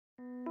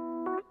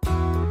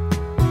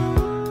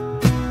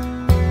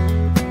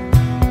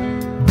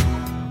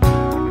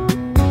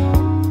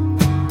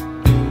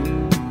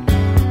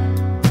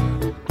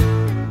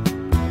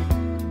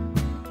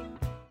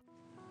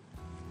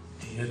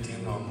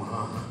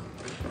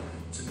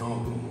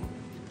နော်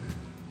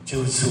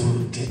ကျိုးဆူ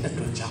တဲ့အ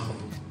တွက်ကြောင့်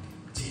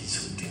ကျေး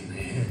ဇူးတင်တ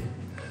ယ်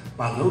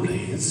ဘာလို့လဲ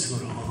ဆို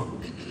တော့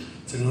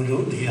ကျွန်တော်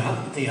တို့တ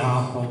ရား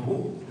ဟော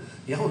ဖို့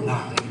ရောက်လာ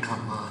တဲ့အခါ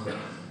မှာ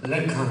လ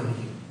က်ခံ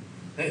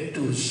တဲ့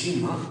သူရှိ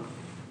မှ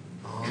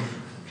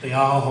တ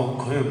ရားဟော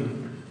ခွင့်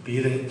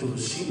ပြီးတဲ့သူ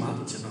ရှိမှ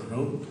ကျွန်တော်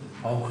တို့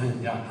ဟောခွင့်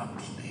ရတာ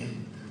ဖြစ်တယ်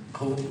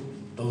ခု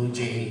သုံး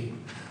ချိန်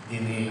ဒီ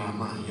နေရာ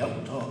မှာရောက်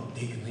တော့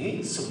ဒီကနေ့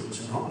ဆို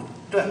ကျွန်တော်အ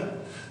တွက်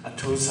အ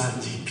ထူးဆန်း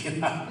ကြီးဖြစ်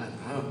လာတယ်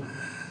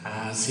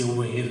စီ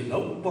ဝေး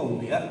လောက်ပုံ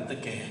ရတ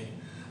ကယ်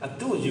အ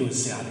တူယူ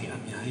စရာတွေအ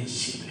များကြီး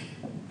ရှိတယ်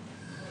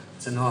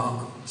ကျွန်တော်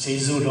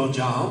ကျေးဇူးတော်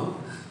ကြောင့်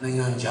နိုင်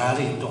ငံခြား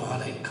တွေတော်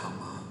တဲ့အခါ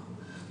မှာ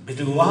ဘယ်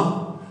သူက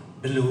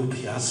ဘယ်လို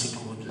ဖျားစီ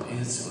ဖို့လဲ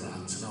ဆိုတာ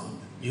ကျွန်တော်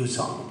ယူ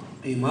ဆောင်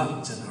ဒီမှာ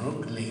ကျွန်တော်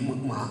ကလေး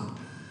မှာ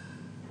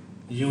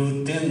ယူ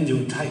တဲ့ယူ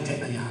ထိုက်တဲ့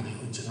အရာတွေ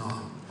ကိုကျွန်တော်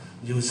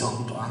ယူဆောင်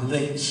တော်လ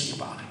က်ရှိ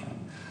ပါတယ်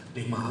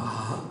ဒီမှာ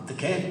တ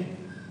ကယ်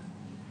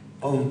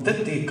ပုံတက်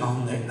တဲ့ကော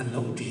င်းတဲ့အ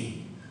လုပ်တွေ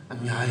အ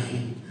များ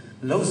ကြီး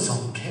လှုပ်ဆော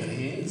င်ခဲ့တ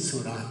ယ်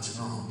ဆိုတာကျွန်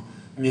တော်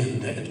မြင်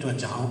တဲ့အတွက်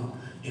ကြောင့်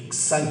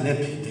excited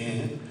ဖြစ်တယ်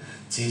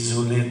ကျေး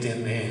ဇူးလေးတင်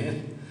တယ်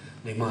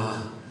ဒီမှာ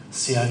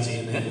ဆရာ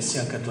ကြီးနဲ့ဆ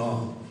ရာက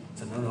တော့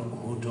ကျွန်တော်တို့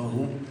ဟိုတု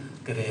န်း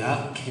ကရေယာ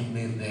ခင်မ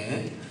င်းနဲ့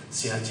ဆ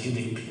ရာကြီး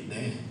တွေဖြစ်တ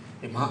ယ်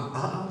ဒီမှာ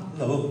အား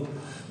လုံး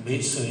မိ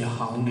တ်ဆွေ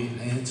ဟောင်းတွေ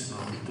လည်းကျွန်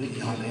တော်တွေ့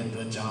ရတဲ့အ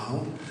တွက်ကြောင့်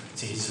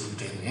ကျေးဇူး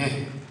တင်တယ်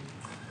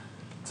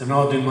ကျွန်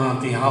တော်ဒီမှာ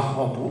တရား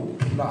ဟောဖို့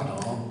ဖြစ်လာ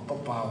တော့ပ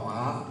ပ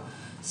ဝါ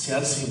ဆရာ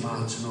စီမ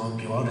ကျွန်တော်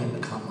ပြောတဲ့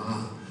အခါမှာ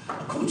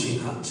အခုချိန်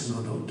ကကျွန်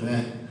တော်တို့အတွ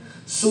က်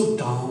ဆု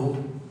တောင်း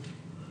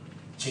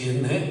ခြင်း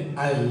နဲ့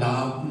I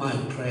love my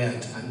prayer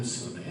time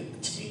ဆိုတဲ့အ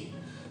ချိန်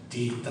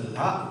ဒီတ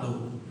လား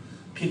လို့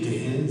ဖြစ်တ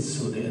ယ်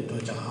ဆိုတဲ့အတွ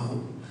က်ကြောင့်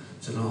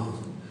ကျွန်တော်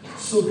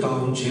ဆုတော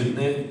င်းခြင်း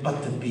နဲ့ပတ်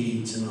သက်ပြီး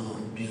ကျွန်တော်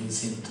ပြင်ဆ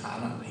င်ထား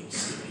တာလေး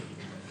ရှိတယ်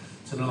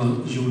ကျွန်တော်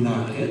ယူလာ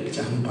တဲ့ကျ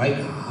မ်းပိုက်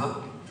က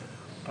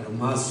ပရ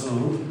မစု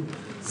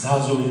ဇာ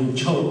ဇုန်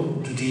ချုပ်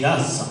ဒုတိယ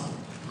ဆောင်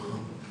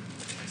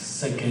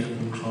Second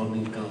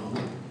Chronicle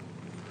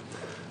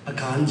အ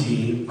ခန်း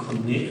ကြီး9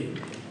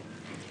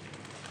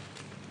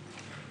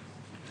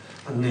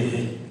အနေ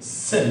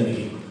ဆက်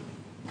ပြီး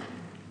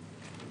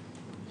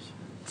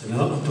ကျွန်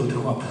တော်တို့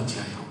တော့ဖတ်ကြရ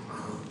အောင်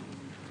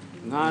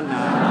ငါ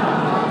နာ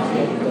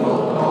စေတော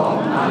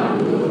နာလူ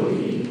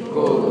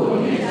ကိုကို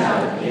နေစား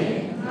တဲ့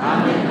ငါ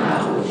မျက်နှာ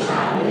ကိုရှာ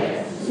တဲ့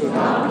သုဒ္ဓ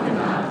မ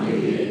နာပြည်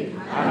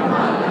အာရမ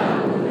လာ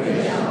ကိုဝေ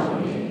ဆောင်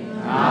နေ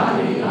ငါ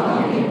ဒီကောင်း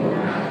နေပေါ်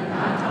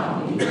နာထောင်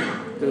ပြီး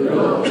သူ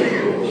တို့ကို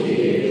ကြ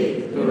ည့်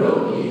သူတို့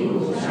ကို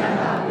ရှာ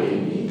တာပြီး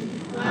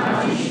ငါ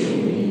ရှိရှိ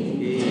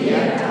ဒီရ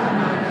တာ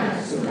နာ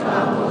သုဒ္ဓ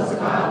ဘောစ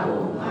ကားကို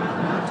ငါ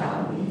နာထော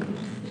င်ပြီး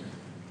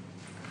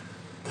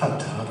ဖတ်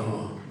တာ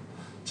တော့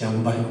ကျမ်း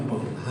ပိုက်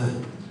ပုံဟာ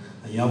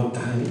အရောက်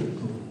တိုင်း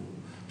ကို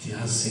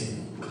ကြားစင်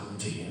ကောင်း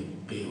ခြင်း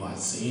ပေးပါ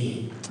စေ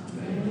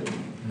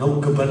နှုတ်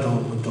ကပတ်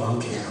တော်မတော်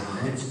ခင်မှာ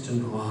ကျွန်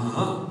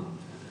တော်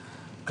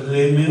က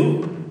လေးမျိုး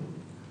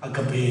အက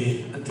ပေ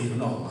အတင်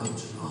တော်မှာ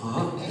ကျွန်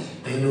တော်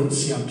ဒီလိုဆ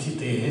ရာဖြစ်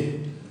တဲ့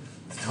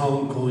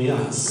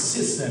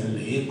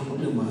1984ခု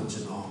နှစ်မှာကျွ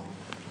န်တော်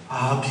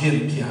အားဖြင့်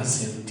ပြစ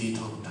င်တည်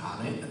ထောင်ထား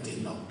တဲ့အတင်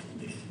တော်ဖြစ်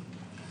တယ်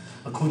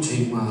အခုချိ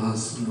န်မှာ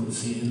ဆိုလို့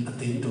ရှိရင်အ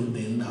တင်တော်တ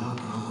င်တာ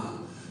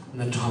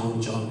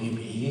2000ကျော်နေ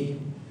ပြီ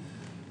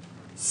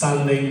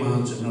Sunday မှာ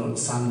ကျွန်တော်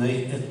Sunday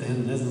အတင်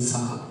လက်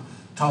စား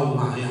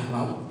1500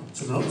လောက်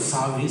ကျွန်တော်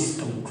service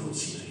တုံးခု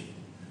စီတယ်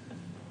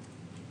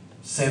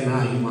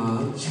7 မှာ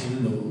ချင်း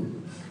လို့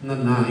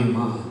9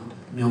မှာ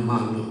မြန်မာ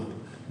လို့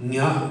ည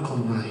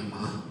9မှာ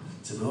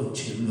ကျွန်တော်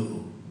ချင်းလို့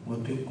ဝ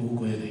တ်ပြုကို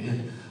ကိုယ်နဲ့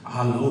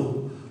အားလုံး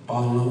ပေါ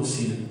င်းလုံး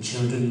စီ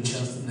Children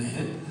Church နဲ့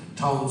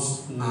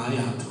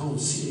1500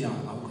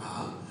 1400လောက်က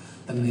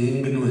တနင်္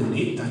ဂနွေ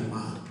နေ့တိုင်း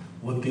မှာ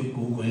ဝတ်ပြု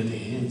ကိုကိုယ်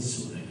နဲ့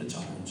ဆိုတဲ့အ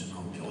ကြောင်းကျွန်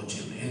တော်ပြောချ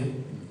င်တယ်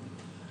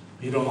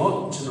ပြီးတော့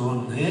ကျွန်တော်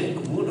နဲ့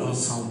အမှုတော်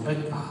ဆောင်ဘ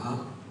က်က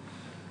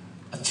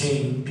အချိ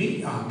န်ပြည့်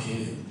အပြ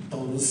င်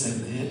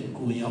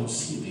39ရောက်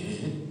ရှိတ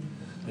ယ်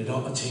ပြီး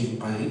တော့အချိန်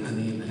ပိုင်းအ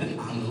နေနဲ့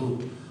အားလုံး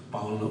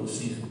ပေါင်းလို့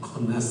ရှိရင်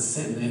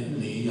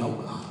94ရော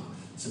က်လာ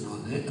ကျွန်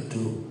တော်နဲ့အ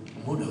တူအ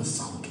မှုတော်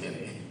ဆောင်ခဲ့တ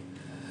ယ်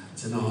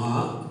ကျွန်တော်က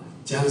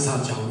ကျမ်းစာ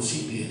ကြောင်းရှိ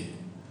တယ်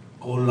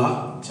ကိုလာ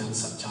ကျမ်း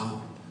စာကြောင်း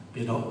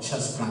ပြီးတော့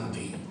chest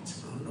planting ကျွန်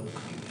တော်လုပ်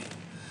ခဲ့တယ်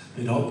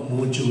ပြီးတော့မူ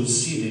ဂျူ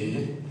ရှိတယ်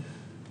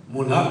မူ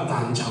လာတ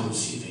န်ကြောင်း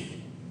ရှိတယ်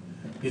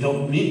ပြီးတော့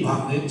မိဘ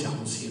နဲ့ကြော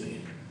င်းရှိတယ်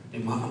ဒီ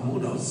မှာအမှု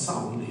တော်ဆော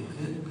င်နေတ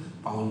ယ်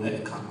ပေါင်းတဲ့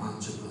အခါမှာ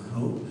ကျွန်တော်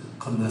တို့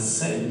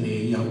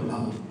94ရောက်လာ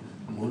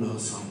အမှုတော်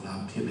ဆောင်လာ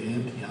ဖြစ်တယ်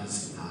ဘုရားရှ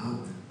င်က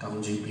ကော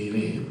င်းချီးပေးတ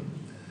ယ်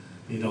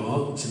ပြီးတော့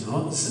ကျွန်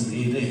တော်စ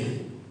နေနေ့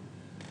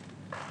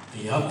တ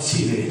ရားရှိ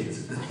တယ်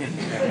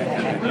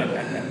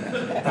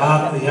ဒါ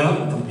တရား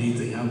တပည့်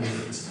တရားနဲ့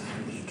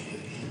နေခဲ့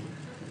တယ်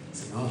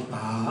ကျွန်တော်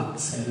ဒါ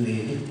ဆယ်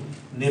လေး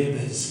နေ့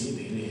ပဲရှိတ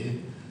ယ်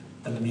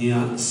တမီး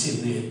ရှိ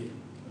တယ်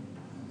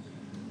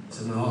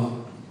ကျွန်တော်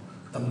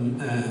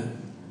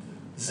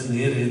စ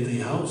နေနေ့တ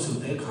ရားဆို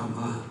တဲ့အခါ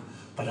မှာ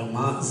ပရမ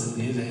စ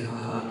နေနေ့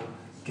ဟာ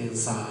ကင်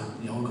ဆာ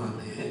ယောဂ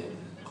နဲ့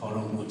ခေါ်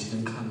တော်မူခြ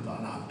င်းခံ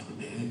သွားတာဖြစ်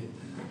တယ်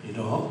ပြီး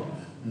တော့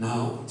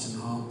now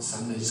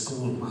Sunday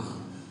school မှာ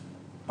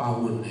ပါ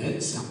ဝင်တဲ့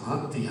ဆရာမ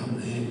တရား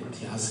နဲ့တ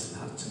ရားစင်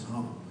တာ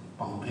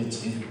ပေါင်းဖက်ခြ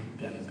င်း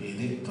ပြန်ပေး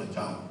တဲ့အတွက်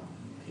ကြောင့်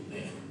ဖြစ်တ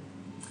ယ်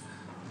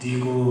ဒီ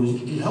ကို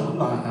ရောက်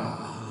လာတာ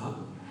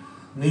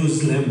New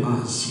Zealand မှာ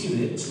ရှိ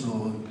တဲ့ကျော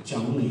င်း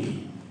ကြီး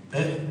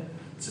ပဲ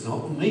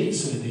မိတ်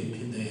ဆွေတွေဖြ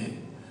စ်တယ်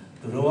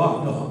သူတို့က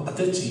တော့အသ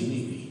က်ကြီးနေ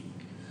ပြီ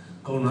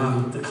ကောင်းလာ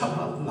တစ်ခါ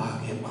လာ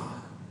ခဲ့ပါ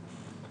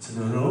ကျွန်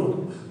တော်တို့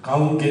ကော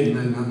င်းကင်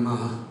နိုင်ငံမှာ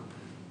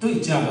တွေ့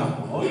ကြတာ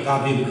ပေါ့ဒါ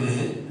ပေ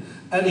မဲ့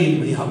အဲ့ဒီ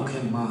မရောက်ခ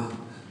င်မှာ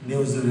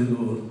New Zealand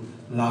ကို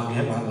လာ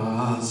ခဲ့ပါ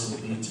လားဆို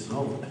ပြီးကျွန်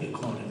တော်ဖိတ်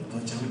ခေါ်တယ်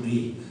တော့ကျွန်တော်ဒီ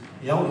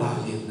ရောက်လာ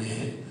ရင်လ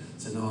ည်း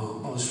ကျွန်တော်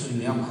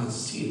Australia မှာ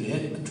ရှိတဲ့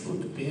အထူး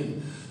သဖြင့်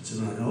ကျွန်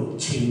တော်တို့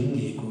ချင်း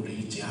ညီကို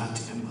လေးကြားတ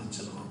ယ်မှာ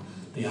ကျွန်တော်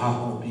တရား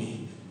ဟောပြီး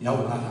ရော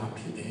က်လာတာ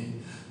ဖြစ်တယ်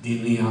ဒီ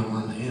နေရာမှာ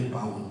လည်း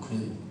ပါဝင်ခွ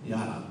င့်ရ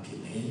တာဖြစ်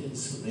တယ်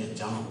ဆိုတဲ့အ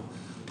ကြောင်း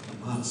ပထ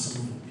မ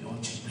ဆုံးပြော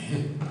ချင်တ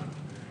ယ်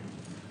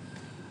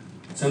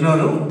ကျွန်တော်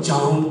တို့ကြော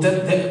င်းတက်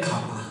တဲ့အခါ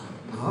မှာ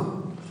နော်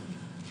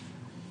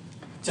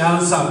ကျော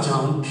င်းစာကျော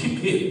င်းဖြစ်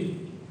ဖြစ်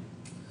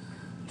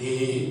ဒီ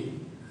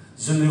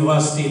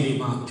University တွေ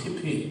မှာဖြစ်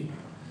ဖြစ်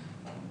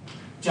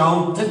ကျော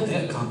င်းတက်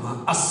တဲ့အခါမှာ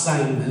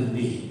assignment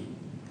တွေ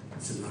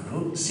ကျွန်တော်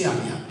တို့ဆရာ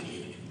ရပြီး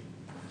တယ်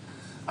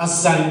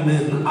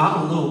assignment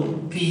အားလုံး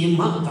ပြီး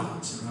မှတာ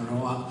ကျွန်တော်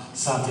တို့က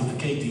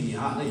certificate တွေရ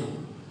တယ်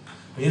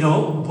ပြီး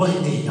တော့ဘွဲ့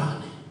တွေရ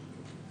တယ်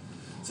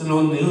ကျွန်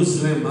တော် New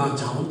Zealand မှာ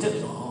ကျောင်းတက်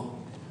တော့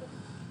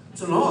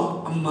ကျွန်တော်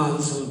အမှန်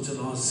ဆိုကျွန်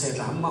တော်ဆက်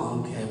လာမအော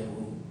င်ခဲ့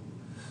ဘူး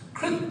ခ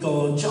ရစ်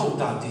တော်ကြောင့်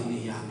တာတင်နေ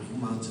ရပြီ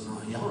မှကျွန်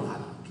တော်ရောက်လာ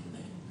တာဖြစ်တ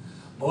ယ်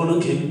ဘော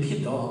လုံးခင်ဖြ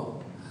စ်တော့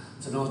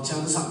ကျွန်တော်ချ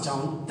မ်းသာကြော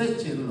င်းတက်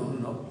ကျင်လို့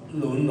တော့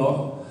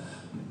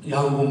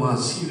ရောင်ပေါ်မှာ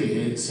ရှိတဲ့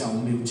ဆရာ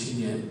မျိုးချင်း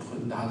ရဲ့ဖွ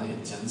င့်ထားတဲ့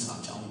ချမ်းသာ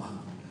ကြောင်းမှာ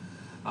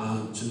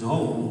ကျွန်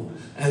တော်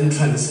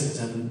entrance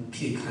exam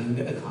ဖြေခိုင်း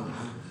တဲ့အခါ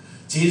မှာ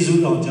ဂျေဇု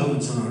တော်ကြောင့်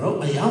ကျွန်တော်တို့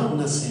အယောက်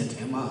20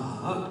ထဲမှာ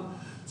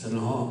ကျွန်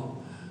တော်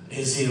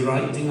essay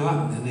writing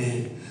ကလ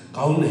ည်း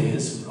ကောင်းတယ်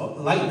ဆိုတော့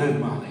like နိုင်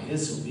ပါလေ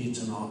ဆိုပြီး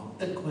ကျွန်တော်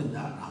တက်ခွင့်ရ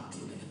တာဖြ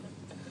စ်တယ်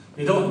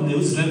ပြီးတော့ New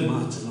Zealand မှာ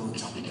ကျွန်တော်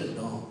ကြောင်းတက်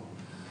တော့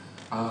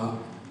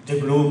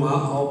Diploma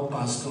of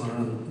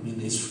Pastoral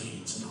Ministry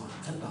ကျွန်တော်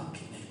တက်တာဖြ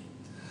စ်တယ်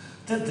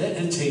တက်တဲ့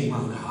အချိန်မှာ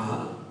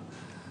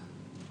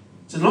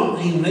ကျွန်တော်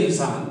အင်္ဂလိပ်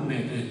စာ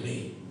နဲ့လေ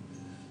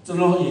ကျွန်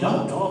တော်ရော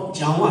က်တော့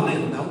ကျောင်းကလ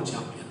ည်းနောက်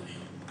ကျောင်းပြန်တ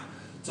ယ်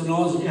ကျွန်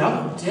တော်ရောက်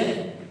တဲ့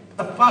တ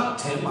ပတ်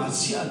ထဲမှာဆ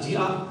ရာကြီး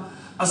က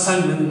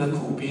assignment တစ်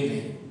ခုပေးတ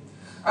ယ်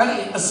အဲ့ဒီ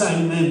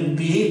assignment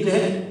ပေး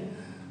တဲ့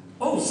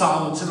ဥစ္စာ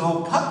ကိုကျွန်တော်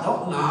ဖတ်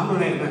တော့နားမ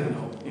လည်နိုင်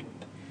တော့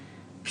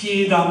ဖြေ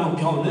တာမ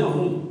ပြောနဲ့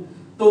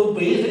တော့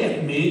ပေးတဲ့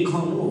မေခေါ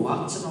င်းကို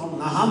ကျွန်တော်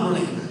နားမလ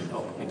ည်နိုင်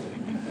တော့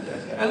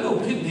အဲ့လို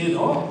ဖြစ်နေ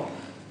တော့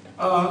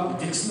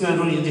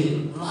dictionary တွေ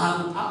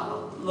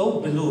လုံး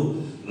ဘယ်လို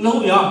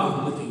လုံးရမှာ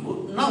မသိ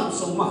ဘူးနောက်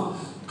ဆုံးမှ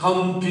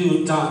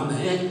computer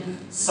နဲ့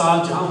စာ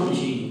ကြောင်း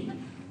ကြီး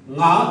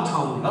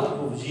9000လောက်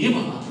ကိုရေး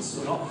ပါ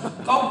ဆိုတော့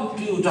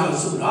computer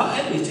ဆိုတာ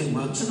အဲ့ဒီချိန်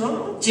မှာကျွန်တော်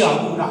ကြောက်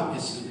ရပါ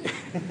ရှိတယ်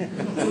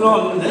ကျွန်တော်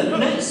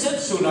လက်ဆက်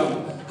ဆိုတာ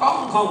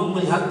ကောင်းမ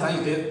ရတို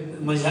င်းတဲ့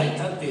မရိုက်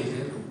တတ်တယ်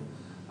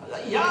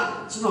ရ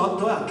ကျွန်တော်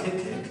တော့ခက်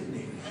ခဲ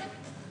နေ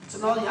ကျွ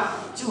န်တော်ရ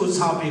ကျူ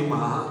စာပေ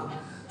မှာ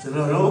ကျွန်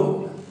တော်တို့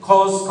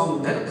course ကောင်း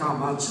တဲ့အခါ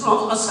မှာကျွန်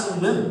တော်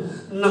assignment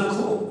နှစ်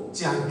ခု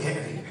ကြံခဲ့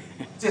တယ်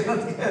ကျန်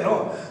တဲ့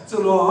တော့ကျွ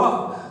န်တော်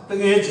တ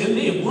ကယ်ချင်း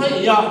ဒီဘွဲ့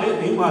ရတယ်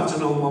ဒီမှာကျွ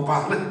န်တော်မပါ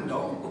နဲ့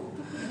တော့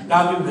ဒါ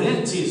ပေမဲ့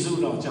ကျေးဇူး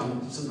တော်ကြောင့်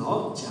ကျွန်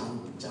တော်ကျောင်း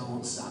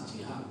စာ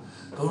ကြီးဟာ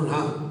ဂုဏ်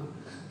လား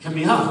ခင်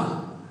ဗျာ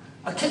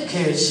အခက်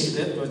ခဲရှိ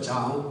တဲ့အတွက်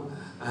ကြောင့်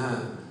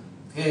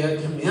ခ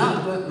င်ဗျာ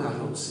အတွက်ငါ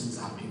တို့စဉ်း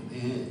စားပြီး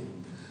နေ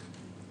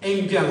အိ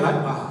မ်ပြန်လို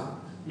က်ပါ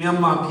မြန်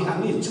မာပြည်အ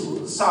နည်းကျ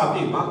စာ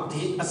ပေမှာ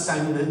ဒီ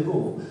assignment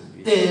ကို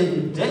တင်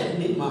တဲ့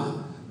နေ့မှာ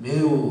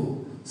မျိုး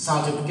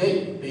certificate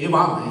ပေး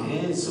ပါမ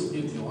ယ်ဆို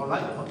ပြီးပြောလို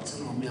က်တော့ကျွန်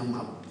တော်မြန်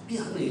မာပြ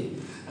န်နေ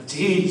အ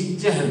ခြေ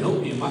ကျက်လို့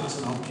ဒီမှာကျွ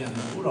န်တော်ပြန်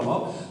လို့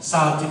တော့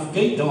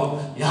certificate တော့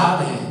ရ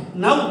တယ်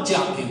နောက်ကြ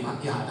ပြင်မှာ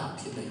ရတာ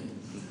ဖြစ်တယ်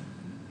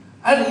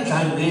အဲ့ဒီတို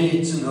င်းနဲ့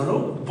ကျွန်တော်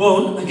တို့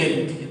born again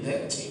ဖြစ်တဲ့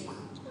အချိန်မှာ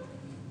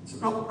ကျွန်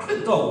တော်ခရ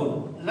စ်တော်ကို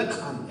လက်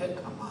ခံတဲ့အ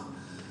ခါမှာ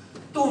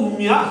သူ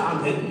များ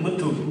နဲ့မ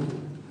တူဘူး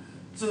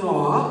ကျွန်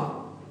တော်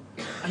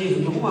အရင်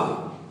က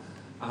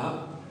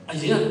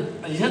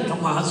အရင်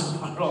တော့မှာဆို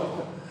တော့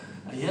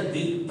အရင်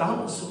ဒီတော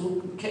င်းစု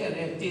ခဲ့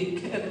တဲ့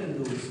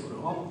လို့ဆို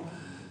တော့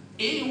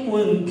အေဝ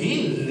န်ဒီ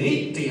လေ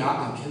တရား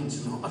အပြင်ကျွ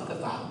န်တော်အတ္တ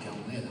ပြော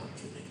င်းနေတာ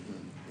ဖြစ်တယ်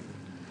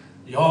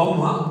။ယော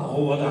မဩ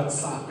ဝါဒ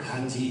စာခ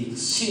န်းကြီး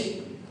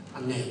10အ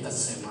နေနဲ့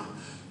ဆက်မှာ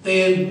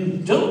တဲ့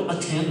တို့အ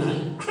ထင်နို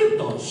င်ခရစ်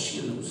တော်ရှိ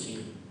လို့ရှိ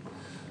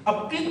အ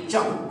ပြစ်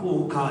ကြောင့်ကို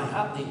ယ်ခါရ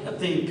တဲ့အ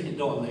သိဖြစ်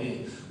တော်လေ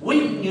ဝိ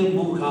ညာဉ်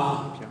ဘုရား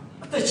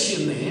အသက်ရှ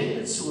င်နေ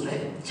ဆို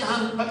တဲ့ကြံ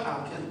ပတ်အ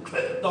ပြင်ခရ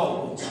စ်တော်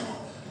ကိုကျွန်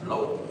တော်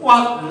လော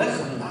ကလက်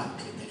ခံတာ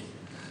ဖြစ်တယ်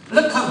လ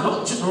က်ခံတော့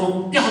ကျွန်တော်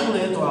ပြောင်း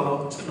လဲသွား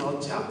တော့ကျွန်တော်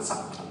ကြံစ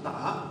တာ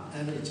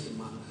အဲ့ဒီချိန်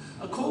မှာ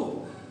အခု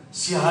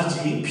ဆရာ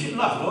ကြီးဖြစ်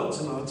လာတော့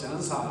ကျွန်တော်ကြံ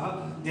စ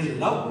ဒီ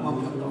လောက်မှမ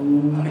တော့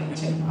အဲ့ဒီ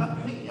ချိန်မှာ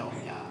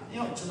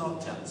ရောက်ကျွန်တော်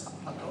ကြံစ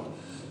တော့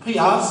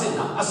ဖျားစင်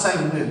တာ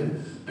assignment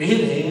ဘ ပေး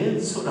တယ်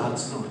ဆိုတာ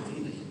ကျွန်တော်သိ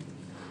တယ်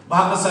ဘာ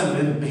အဆိုင်မ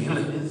င်းပေး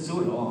လဲဆို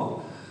တော့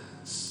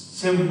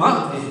ရှင်မ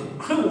တဲ့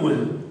ခရစ်ဝ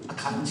င်အ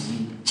ခန်းကြီး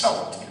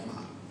6ထဲမှာ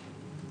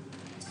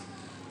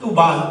သူ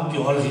ဘာ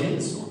ပြောလဲ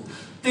ဆို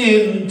တ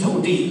င်ထုတ်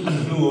တဲ့အ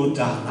လို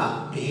ဒါန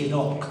ပေး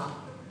တော့အခါ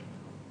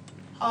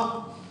ဟာ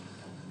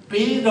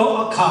ပေးတော့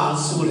အခါ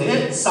ဆိုတဲ့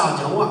စာ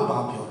ကြောင်းကဘာ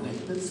ပြောလဲ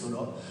ဆို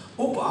တော့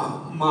ဥပ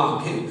မာ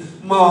ဖြစ်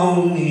မောင်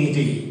နေတ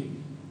ယ်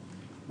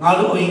ငါ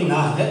တို့အိမ်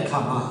လာတဲ့အခါ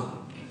မှာ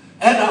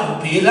အဲ့ဒါ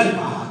ပေးလိုက်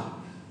ပါ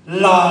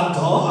လာ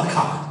တော့အ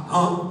ခါ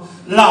နော်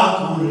လာ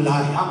ကိုလာ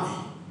ရမ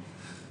ယ်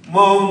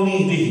မောင်နေ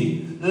တယ်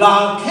လာ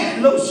ခဲ့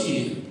လို့ရှိရ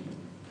င်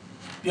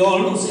ပြော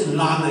လို့စ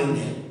လာနိုင်တ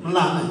ယ်မ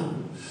လာနိုင်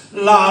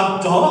လာ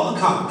တော့အ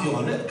ခါပြော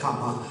တဲ့အခါ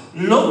မှာ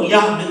လုံရ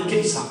မယ့်ကိ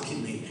စ္စဖြစ်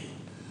နေတယ်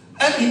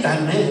အဲ့ဒီတို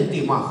င်းနဲ့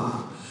ဒီမှာ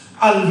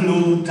အလူ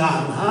ဒါ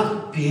နာ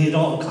ဘေ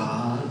တော့အခါ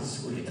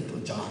ဆိုတဲ့အတူ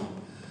ကြောင့်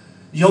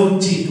ယုံ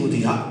ကြည်သူ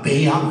တွေက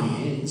ဘေးရမ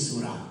ယ်ဆို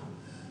တာ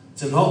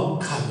ကျွန်တော်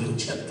ခံယူ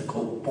ချက်တစ်ခု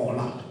ပေါ်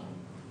လာတယ်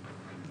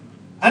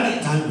အဲ့ဒီ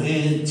တိုင်းပဲ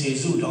ယေ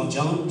ရှုတော်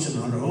ကြောင့်ကျွန်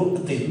တော်တို့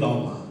အသိတော်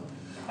မှာ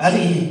အဲ့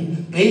ဒီ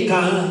ဘေးက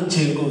ခြ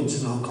င်းကိုကျွ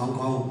န်တော်ကောင်း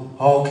ကောင်း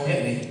ဟောခဲ့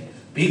တယ်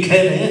ပြီး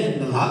ခဲ့တဲ့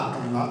လား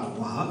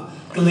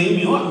ကလေး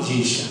မျိုးရေ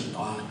ရှမ်း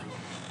သွား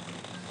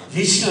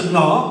ရေရှမ်း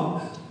တော့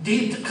ဒီ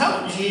တစ်ခါ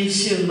ရေ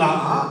ရှမ်းလာ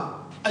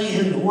အရ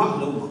င်တော့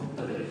လုံး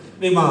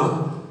ဒီမှာ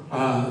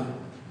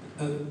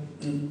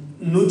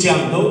နုကြံ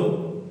တော့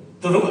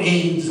တို့အ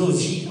င်းဆို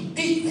စီ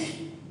တိတ်တယ်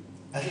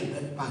အဲ့ဒီ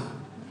ပဲပန်း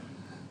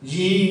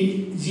ရေ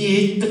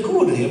တကူ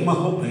တယ်မ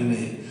ဟုတ်ပဲ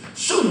နဲ့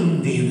စွန့်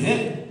နေနဲ့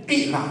ပြ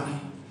လာတ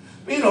ယ်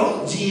ပြီးတော့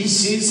ရေ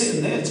စီးစင်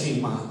တဲ့အချိန်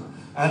မှာ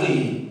အဲ့ဒီ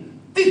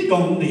တစ်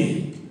တုံးနေ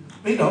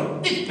ပြီးတော့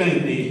တစ်ပင်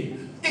နေ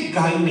တစ်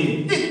ကိုင်းနေ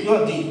တစ်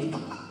ရော့ဒီ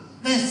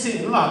လက်စင်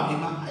လာပြီး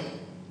မှ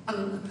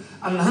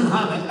အနန္ဟာ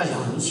နဲ့အယံ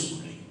စု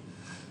တယ်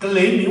က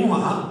လေးမျိုး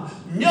ဟာ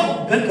မြောက်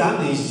ဘက်က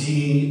နေ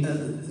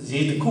ရေ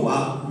တခုဟာ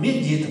မြင့်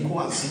ရေတခု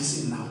ဟာစီးစ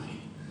င်လာတယ်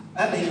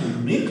အဲ့ဒီ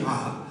မြင့်က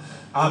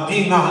အပြ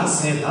င်ကဆ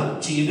ယ်လောက်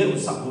ကြည်တဲ့ဥ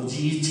စ္စာကိုကြ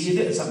ည်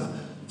တဲ့ဥစ္စာ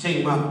ချိန်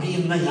မှာပြင်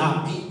နေရ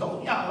ပြီးတော့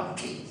ရတော့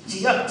ကြည်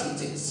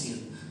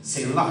ဆ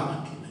ယ်လာတ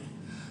ယ်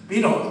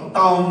ပြီးတော့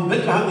တောင်ဘ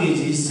က်ကနေ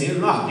ကြီးဆယ်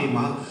လာပြီး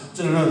မှ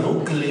ကျွန်တော်တို့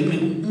ကလေး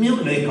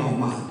မြို့လေကောင်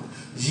မှာ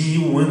ရီ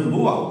ဝင်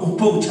ဖို့ဥ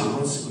ပုပ်ချော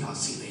င်းဆိုတာ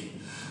စီတယ်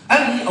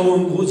အဲ့ဒီအဝ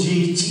န်ကို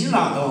ကြီး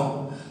လာတော့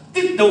တ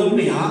စ်တုံ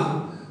နေဟာ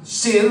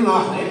ဆယ်လာ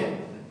တဲ့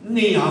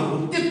နေရာကို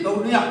တစ်တုံ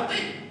နေဟာပိ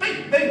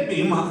တ်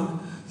ပြီးမှ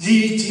ရီ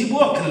ကြီး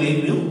ဖို့ကလေး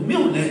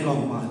မြို့လေကော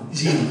င်မှာ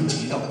ရီ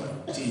ကြီးတော့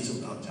ကြီးစု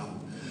တော့ကြောင်း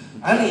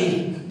အဲ့ဒီ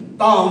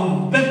တောင်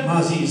ဘက်မှာ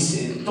စီဆ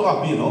ယ်တော့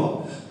ပြီးတော့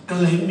က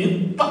လေးမြို့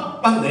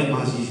ပတ်လေ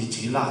မှာ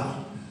ကြီးလာ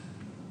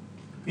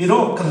ပြီး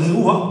တော့ကလေး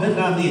ဝဘယ်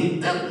ကနေ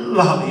တက်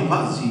လာပြီးမှ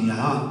စီ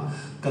ယာ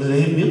က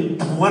လေးမျိုး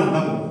တဝက်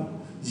တော့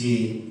ရေ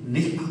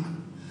နေ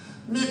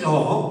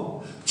တော့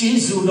ကျေး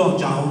ဇူးတော်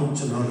ကြောင့်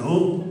ကျွန်တော်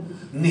တို့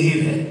နေ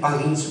တဲ့ပို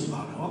င်းစု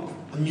ပါတော့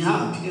အများ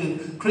အပြား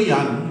ခရိယာ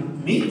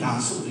မိသား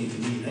စုတွေ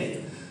နေတဲ့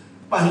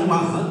ပိုင်းမှာ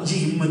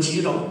ကြီးမ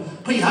ကြီးတော့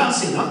ဖယားစ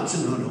င်ကကျွ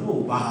န်တော်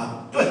တို့ဘာ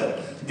တွေ့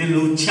ဒီ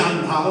လိုချမ်း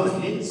သာ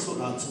လေဆို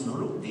တာကျွန်တော်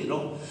တို့ဒီ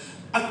တော့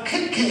အခ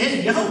က်ခဲ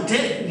ရောက်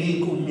တဲ့ဒီ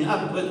ကို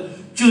များပဲ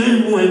ကျွေး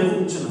မွေးမှု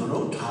ကျွန်တော်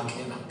တို့ထား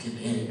ခဲ့တာဖြစ်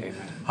တယ်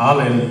ဟာ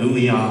လေလု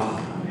ယာ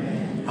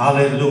ဟာ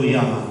လေလု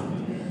ယာ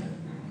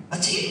အ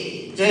ကြည့်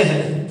တဲ့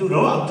သူ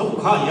တို့အဒုက္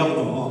ခရောက်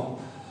တော့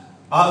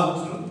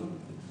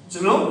ကျွ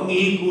န်တော်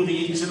ငီးကူဒီ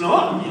ကျွန်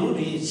တော်မျိုး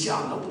ဒီရှာ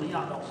လို့မရ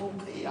တော့ဘု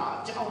ရား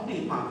เจ้าဒီ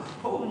မှာ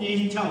ဘုန်း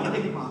ကြီးเจ้า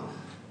ဒီမှာ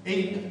အ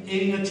င်း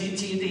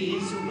ချီဒီ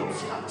စုလို့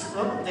ရှာကျွန်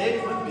တော်တဲ့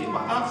ပြ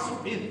ပါအဆု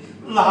ပြ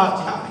လာ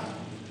ကြ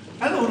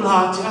အဲ့လိုလာ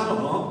ကြ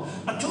တော့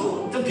အထူး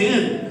တကယ်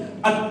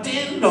အတ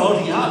င်းတော်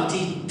ရ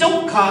ဒီဒု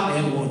က္ခတွေ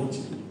ကို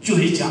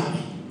ကျွေးကြတ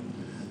ယ်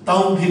တော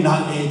င်းပြလာ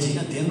နေခြင်း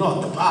အတင်းတော်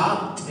တပါး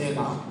တဲ့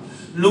က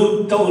လူ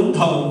တုံး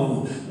ထောင်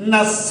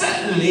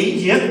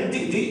24ရက်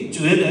တိ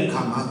ကျွေးတဲ့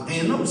ခါမှာတ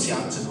င်းလို့ရှာ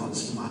ကျွန်တော်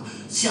စီမှာ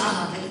ရှာ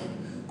တယ်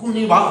ကို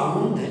နေပါ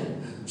ဦးတဲ့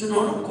ကျွန်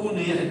တော်တို့ကို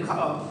နေတဲ့ခါ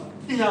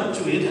တရား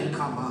ကျွေးတဲ့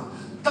ခါမှာ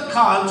တ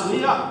ခါကျွေး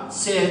ရ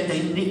10တိ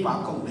န်နေပါ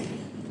ကုန်တယ်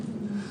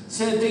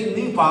10တိန်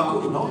နေပါကု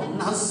န်တော့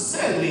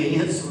24ရ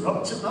က်ဆိုတော့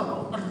ကျွန်တော်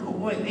အလုံး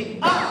ဝနေ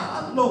အ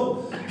လုံး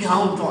ပြော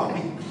င်းသွား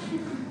ပြီ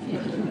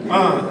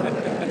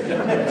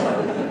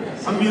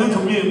အမျိုးသ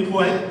မီး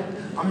ပွဲ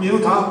အ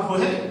မျိုးသား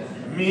ပွဲ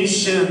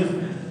mission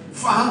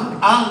fun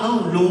အ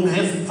လုံးလုံး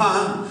နဲ့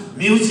fun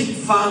music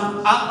fun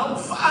အလုံး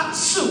fun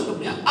စု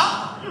မြအ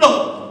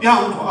လုံးပြော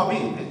င်းသွားပြီ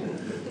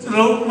ကျွန်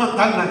တော်မှ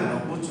တန်းနိုင်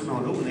တော့ကျွန်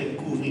တော်တို့လည်း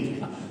ကူနေတယ်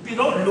ပြီး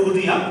တော့လူ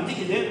တွေကတ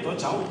ည်တဲ့တော့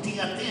ကြောင့်တ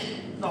ရားတဲ့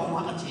တော့မှ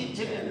အချင်းချ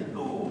င်း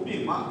လို့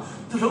ပြီးမှ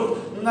သူတို့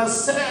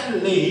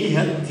24ရ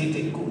က်တ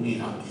ည်ကူနေ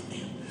တာဖြစ်တ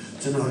ယ်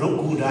ကျွန်တော်တို့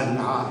ကူတာ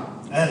နာ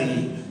အဲ့ဒီ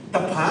တ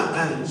ဖန်အ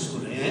န်ဆို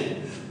တဲ့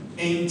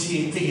အင်ချီ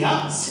တ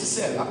ရားစ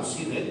စ်လောက်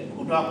ရှိတဲ့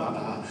ဘုရားဘာ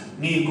သာ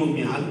နေကို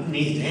များ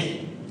နေတဲ့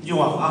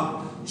ယောဟာ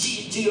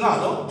ကြီးလာ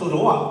တော့သူ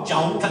တို့ကကြော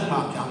င်းထက်မှ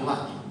ပြောင်းလာ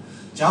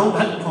ကြောင်းထ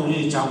က်ခုံ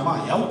ကြီးကြောင်းမှ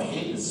ရောက်ပြီ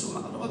ဆို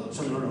တော့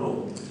ကျွန်တော်တို့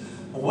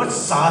ဝတ်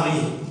စား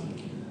ပြီး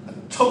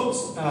ထုတ်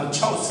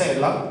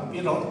60လောက်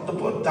ပြီးတော့တ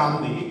ပတ်တမ်း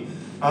နေ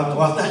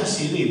တော့တန်း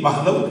စီနေပါ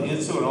လို့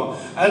ဆိုတော့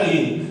အဲ့ဒီ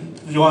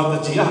ရွာတ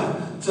ကြီးက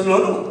ကျွန်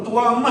တော်တို့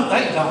တွားမ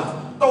တိုက်တာ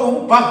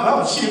3 ပတ်လော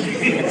က်ရှိ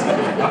ပြီ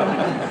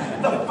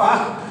တပ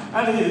တ်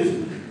အဲ့ဒီ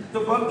တ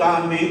ပတ်က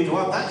နေ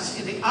တွားတိုက်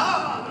စီ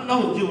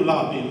လုံးကျူလာ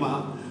ပြီးမှ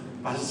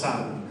ပါစံ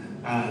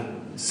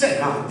ဆက်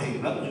လာတယ်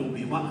လို့ယူ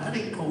ပြီးမှအဲ့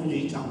ဒီဘုံ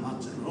ကြီးကြောင့်မှ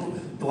ကျွန်တော်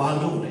တွား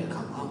လို့တဲ့အ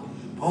ခါမှာ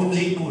ဘုံ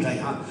ကြီးကိုယ်တို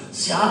င်ဟာ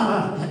ရှား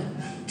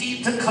ဒီ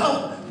တစ်ခါ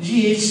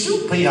ယေရှု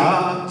ဖရာ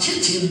ချစ်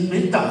ချင်းမေ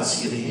တ္တာ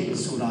ရှိတယ်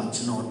ဆိုတာ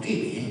ကျွန်တော်သိ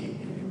တယ်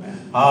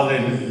ဟာလေ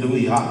လု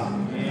ယာ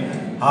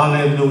ဟာ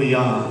လေလု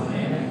ယာ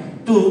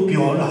သူ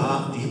ပြောတာ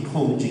ဒီ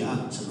ဘုံကြီးက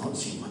ကျွန်တော်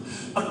ရှိမှာ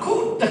အခု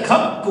တစ်ခါ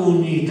ကို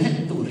နေတဲ့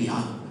သူတွေ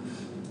ဟာ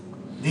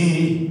ဒီ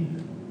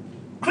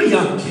ခရိယ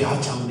န်ဖရာ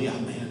ကြောင့်ရ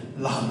မယ်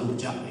လာလို့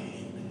ကြတယ်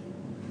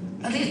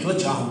အဲ့ဒီတော့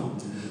ကြောင့်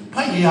ဖ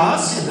ရာ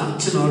စင်က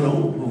ကျွန်တော်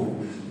တို့ကို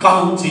ကော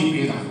င်းချီး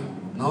ပေးတာ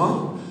နော်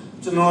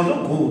ကျွန်တော်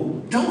တို့ကို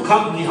ဒုက္ခ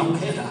မရောက်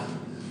ခဲ့တာ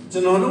ကျွ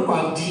န်တော်တို့က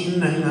ဒီ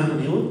နိုင်ငံ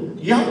မျိုး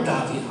ရောက်တာ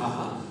ဒီဟာ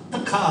တ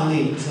ခါ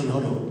လေးကျွန်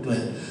တော်တို့အတွ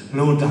က်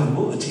လိုတာ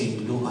မှုအချိန်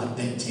လိုအပ်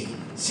တဲ့အချိန်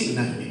စိတ်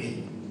နိုင်တယ်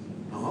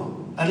နော်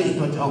အဲ့ဒီ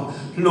တော့ကြောင့်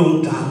လို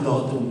တာ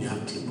တော့သူများ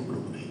ဖြစ်ဖို့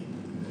လိုတယ်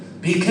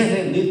ဒီခဲ့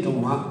တဲ့နေ့တု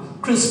န်းက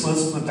ခရစ်စမတ်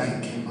မတိုင်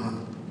ခင်မှာ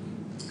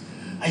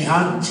အရ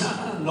န်ချာ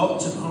လို့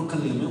ကျွန်တော်က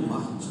လေးမျိုးမှာ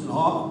ကျွန်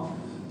တော်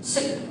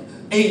စိတ်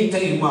အိမ်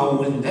တိမ်မှာ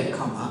ဝင်တဲ့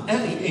ခါမှာအဲ့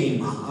ဒီအိမ်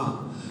မှာ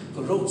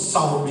သူတို့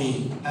ဆောင်နေ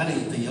အဲ့ဒီ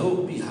တရုတ်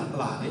ပြည်ဟာ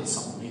လာတဲ့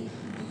ဆောင်နေ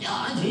ညာ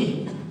ကြီး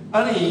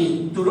အဲ့ဒီ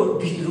သူတို့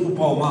ပြည်လူ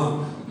ပေါ်မှာ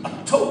အ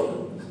ထုပ်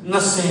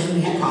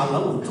20နှစ်ပါ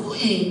လို့သူ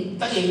အိမ်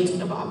တိုင်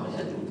တပါမ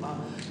ယ်သူပါ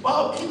ဘာ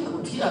ဖြစ်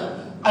လို့ဒီ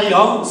အ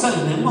ယောင်ဆို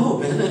င်နေမဟုတ်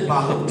ဘဲနဲ့ပါ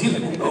လို့ဒီ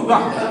လိုတော့က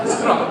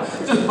ဆိုတော့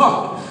ကျွန်တော်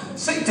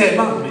စိတ်ထဲ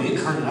မှာမေး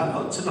ခံရ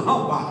တော့ကျွန်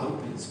တော်ပါလို့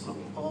ဆိုတော့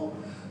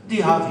ဒီ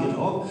ဟာဒီ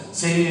တော့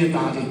စေ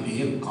တာတွေ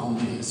ပြီးကောင်း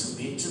တယ်ဆို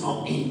ပြီးကျွန်တော်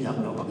အိမ်ရော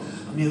က်တော့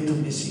အမျိုးသ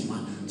မီးရှိမှ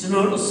ကျွန်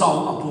တော်တို့ဆော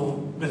င်အဖို့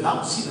ဘယ်လော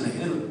က်ရှိလဲ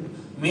လို့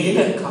မေး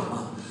တဲ့အခါ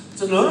မှာ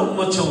ကျွန်တော်တို့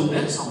မချုံ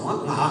တဲ့ဆောင်က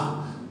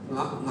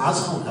ငါ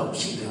ဆောင်တော့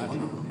ရှိတယ်ပေါ့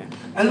နော်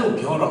အဲ့လို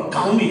ပြောတော့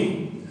ကောင်းပြီ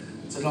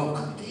ကျွန်တော်က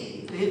ဒီ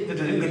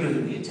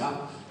နေချာ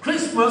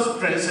Christmas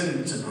present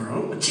ကျွန်တော်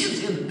တို့အချင်း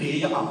ချင်းပေး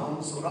ရအောင်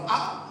ဆိုတော့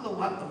လုံး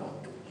ဝတော့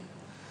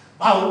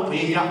ဘာလို့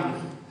ပေးရမ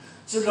လဲ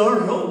ကျွန်တော်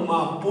တို့မှာ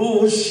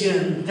ပိုးရှ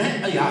င်တဲ့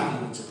အရာ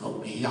ကိုကျွန်တော်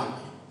ပေးရမ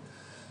ယ်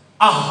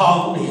အဟော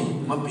င်းနေ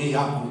မပေးရ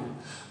ဘူး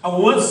အ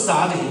ဝတ်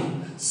စားတွေ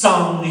စော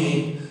င်းနေ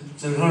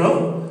ကျွန်တော်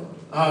တို့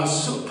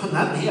စုဖ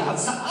နာတရား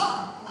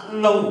စား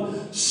လုံး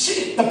ရှိ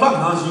တပတ်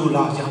မှယူ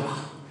လာကြပါ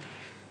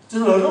ကျွ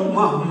န်တော်တို့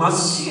မှမ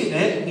ရှိ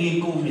တဲ့ဒီ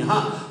ကု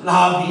များလာ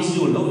ပြီး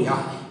ယူလို့ရ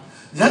တယ်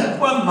ရက်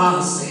ကွက်မှာ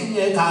စင်ရ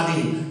တာတွေ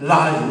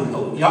လာယူ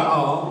လို့ရ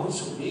အောင်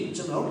ဆိုပြီး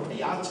ကျွန်တော်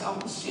ဖျားချော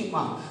င်းရှိမှ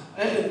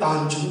တ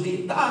န်ချူတီ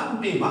တန်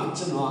ပြီးမှ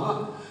ကျွန်တော်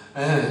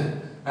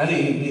အဲ့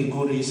ဒီ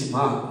ကိုရီစီ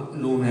မှာ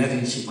လူနေရီ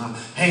စီမှာ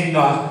ဟင်္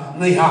ဂါ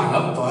နေဟာ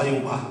တော့ယူ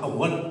ပါအ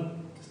ဝတ်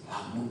လာ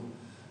မှု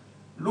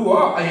လူ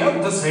အယောက်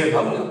30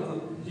လောက်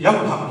ရော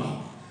က်လာပြီ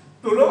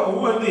သူတို့အ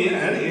ဝတ်နေ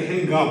အဲ့ဒီဟ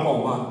င်္ဂါ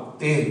ပေါ်မှာ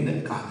တင်းတဲ့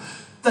က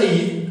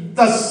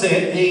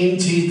30အင်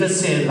ဂျီ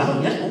30လောက်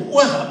ရဝ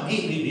တ်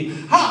ပြီးပြီ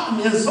ဟာအ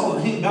မြဲဆုံး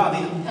ဟင်္ဂါ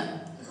တွေအ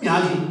များ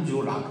ကြီးယူ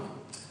လာ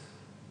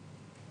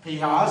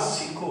ဖျား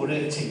စီကို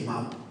တဲ့အချိန်မှာ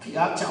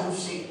ဖျားချောင်း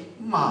ရှိ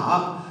မှာ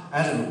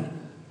အဲ့လို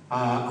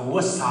အဝ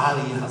တ်စား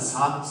ရ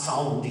ဆော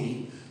င်းဒီ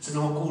ကျွန်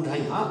တော်ကိုယ်တို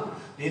င်ဟာ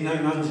ဒီနို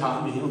င်ငံခြား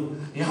မျိုး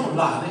ရောက်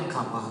လာတဲ့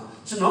ခါမှာ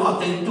ကျွန်တော်အ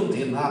တင်းတုတ်တ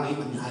ယ်လာလေး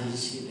အများ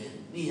ကြီးရှိတယ်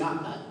ဒီဟာ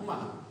မှ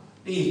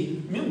ဒီ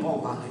မြို့ပေါ်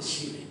မှာလည်း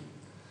ရှိတယ်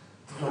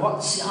တော့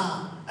ရှာ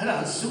အဲ့ဒါ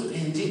စုအ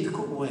င်ဂျီတ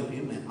ခုဝယ်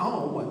ပြီးမယ်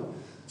အော်ဝယ်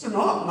ကျွန်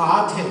တော်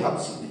9ထည့်လောက်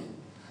ရှိတယ်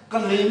က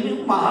လေး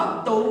မျိုးမှာ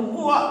တုံး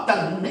ဘွားတ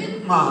န်နေ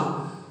မှာ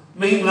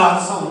မင်္ဂလာ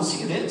ဆောင်ရှိ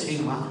တဲ့ချိ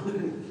န်မှာ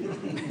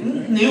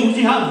နေဦး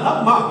ကြီးဟာလာ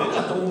မပဲ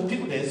အတုံးဖြ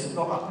စ်တယ်ဆို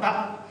တော့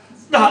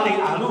ဒါလေး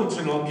အလုံးကျွ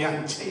န်တော်ပြန်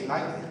ချိန်လို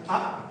က်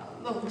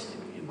လုံးချိန်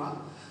ပြီးမှ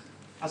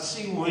အ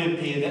စီဝေး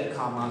ပြတဲ့အ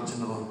ခါမှာကျွန်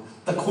တော်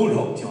တခု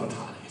တော့ပြော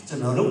ထားတယ်ကျွန်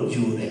တော်တို့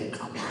ယူတဲ့အ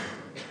ခါမှာ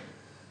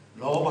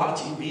လောဘ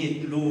ကြီးပြီး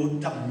လူ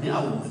တမြော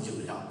က်မယူ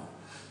ရအောင်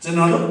ကျွန်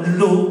တော်တို့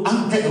လူအ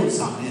ပ်တဲ့ဥစ္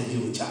စာနဲ့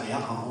ယူကြရ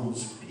အောင်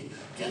ဆိုပြီး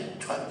ပြန်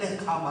ထွက်တဲ့အ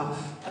ခါမှာ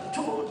အ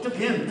ထူးတစ်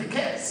ပြင်းတစ်ခ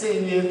က်စင်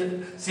နေတ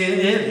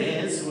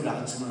ယ်ဆိုတာ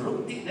ကျွန်တော်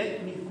တို့ဒီတဲ့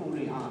မိကို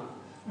ရီဟာ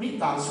မိ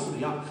သားစု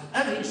ရ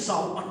အဲ့ဒီဆော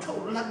င်အထု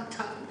ပ်လက်ထ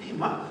ပ်ဒီ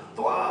မှာ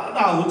တွား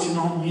တာကိုကျွန်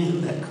တော်မြင်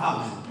တဲ့အခါ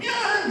မြ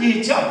န်ကြီး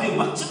ချပြီး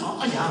မှကျွန်တော်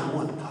အရာဝ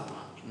န်တာ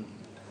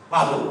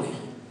ပါလို့လေ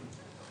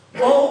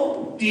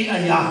ဒီအ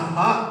ရာ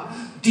ဟာ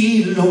ဒီ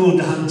လို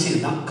တန်းချင်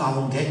တာကော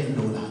င်းတဲ့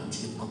လိုတန်းချ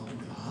င်မဟု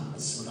တ်လား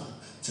ဆိုတာ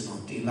ကျွန်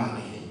တော်သိလာတ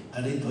ယ်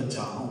အဲ့ဒီတော့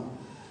ကြောင့်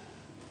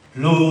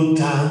လို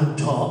တန်း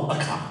တော့အ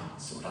ခါ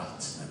ဆိုတာ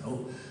ကျွန်တော်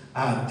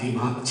ဒီ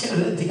မှာအချက်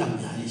လက်တွေအ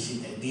များကြီးရှိ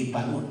တယ်ဒီဘ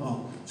က်ကတော့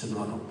ကျွန်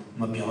တော်တို့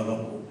မပြော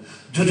တော့ဘူး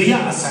ဒုတိယ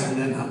အဆိုင်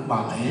နဲ့ပါ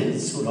လဲ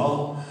ဆိုတော့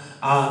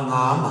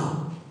ငါးမှာ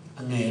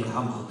အငယ်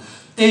ငါးမှာ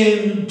တင်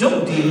ဒု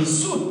တ်ဒီ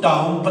စွတ်တော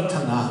င်းပထ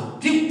နာ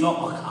ပြုတ်တော့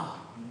အခါ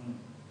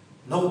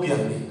လုံးပြ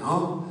န်ပြီ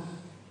နော်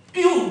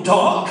ပြုတ်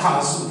တော့အခါ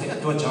ဆိုတဲ့အ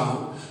တွက်ကြောင့်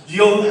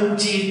ယုံ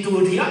ကြည်သူ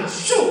တွေက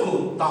ရှုပ်ကို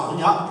တောင်း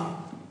ရတယ်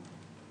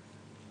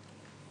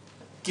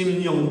ကင်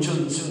ယုံချွ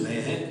န်းချွန်း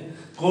နဲ့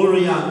ကို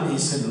ရီးယားနေ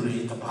စင်ရီ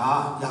တပါ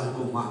ရန်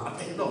ကုန်မှာအ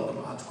တိတ်တော့တ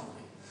ပါထောင်းတ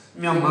ယ်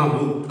မြန်မာ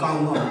လူကော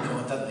င်းကောင်းပြော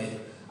တတ်တယ်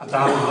အတ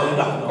န်ဝဲ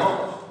လာတော့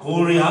ကို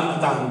ရီးယားအ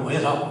တန်ဝဲ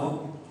တော့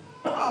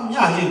အ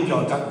များကြီး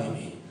ပြောတတ်နေ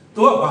ပြီ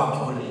သူကဘာ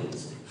ပြောလဲ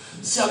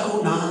ဆရာကု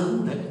န်းနာ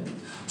တဲ့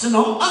ကျွန်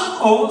တော်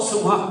အော်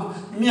ဆိုမှ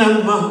မြန်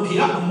မာပြည်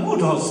အမှု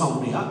တော်ဆောင်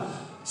တွေက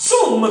စု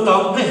မ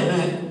တော်ပဲ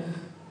နဲ့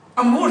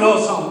အမှုတော်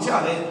ဆောင်ကြ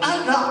တယ်အဲ့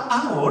ဒါ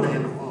အော်တယ်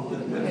နော်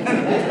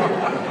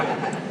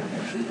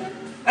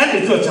အဲ့ဒီ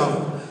တော့ကြောင့်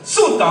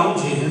စုတောင်း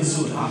ခြင်း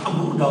ဆိုတာအ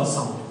မှုတော်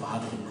ဆောင်ပါ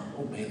တယ်မ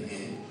ဟုတ်ပဲ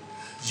လေ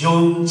ယုံ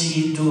ကြ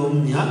ည်သူ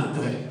များ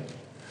တွေ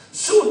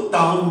စု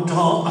တောင်း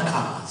တော်အ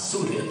ခါစု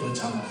တဲ့အတွက်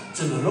ကြောင့်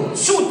ကျွန်တော်တို့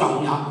စုတော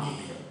င်းရမယ်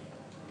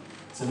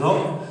ကျွန်တော်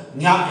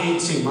ညအိတ်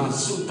ချိန်မှာ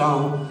စုတော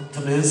င်းသ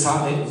မင်း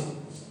စားတဲ့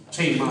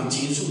ချိန်မှာ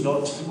ဂျေစု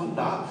တော်ချိန်မှာ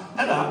ဒါ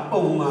အဲ့ဒါ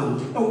ပုံမှန်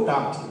တုတ်တာ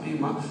ဖြစ်ပြီး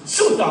မှ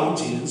စုတောင်း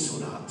ခြင်းဆို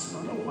တာကျွန်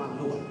တော်တို့မှ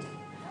လုပ်ရတယ်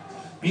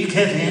ပြီး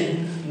ခဲ့တဲ့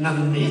နှ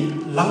စ်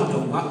လောက်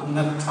တော့က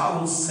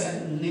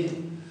2010နှစ်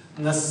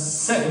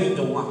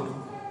တုန်းက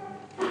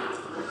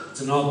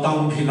ကျွန်တော်တော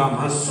င်းပြလာ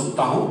မှာစု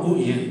တောင်းဥ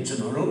ယျာဉ်ကျွန်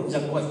တော်တို့ရ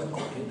က်ွက်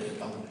ကိုဖြစ်တဲ့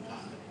တောင်းပြလာ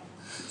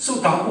စု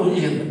တောင်းဥ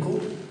ယျာဉ်ကို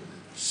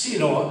ရှိ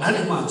တော့အဲ့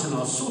ဒီမှာကျွန်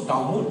တော်စုတော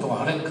င်းမှု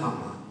တော်တဲ့ခါ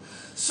မှာ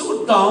စု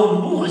တောင်း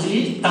မှုအ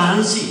ရေးတ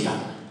န်းစီရ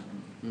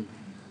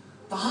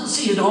တန်း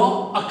စီတော့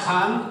အခ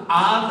န်း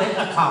အားတဲ့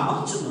အခါမှာ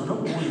ကျွန်တော်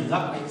တို့ဝင်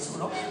လာတယ်ဆို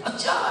တော့အ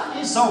ကြ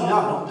မ်းဆောင်ရ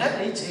တော့အဲ့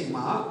ဒီချိန်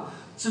မှာ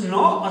ကျွန်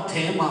တော်အ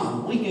ထဲမှာ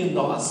ဝိညာဉ်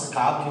တော်စ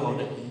ကားပြော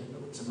တယ်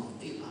ကျွန်တော်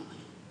သိလာတ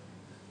ယ်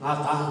ငါ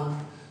သား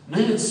မ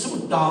င်းစု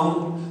တောင်း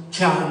ချ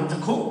မ်းတ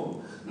ခု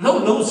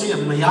လုံးစီ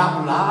မရ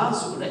ဘူးလား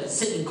ဆိုတဲ့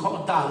စိတ်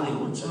ခေါ်တာလေး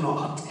ကိုကျွန်တော်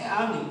အထဲ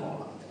အားနေပေါ်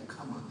လာတဲ့အ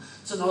ခါမှာ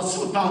ကျွန်တော်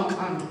စုတောင်း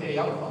ခံတယ်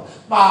ရောက်တော့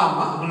ပါ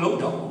မှမလုပ်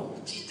တော့ဘူး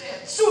ကြည့်တဲ့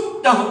စု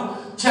တောင်း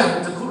ချမ်း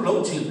တခု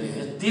လုံးချင်တ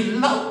ယ်ဒီ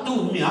လောက်တူ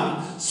များ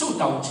စု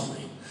တောင်းချင်တ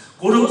ယ်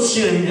ကိုလိုရှ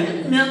င်ရဲ့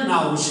မျက်နှာ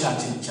ကိုရှာ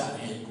ချင်ကြတ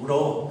ယ်ကို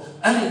လို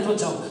အဲ့ဒီတော့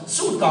ကြောင့်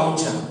စုတောင်း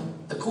ချမ်း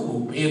တခုကို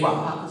ပေးပါ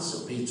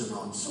ဆိုပြီးကျွန်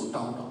တော်စု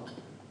တောင်းတော့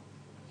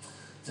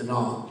ကျွန်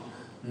တော်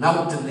နော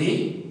က်တနေ့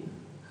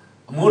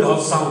အမိုး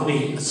တော်ဆောင်နေ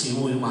အစီအ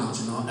ဝေးမှာ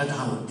ကျွန်တော်အဲ့ဒါ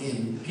ကိုတင်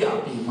ပြ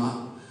ပြီးမှ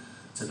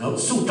ကျွန်တော်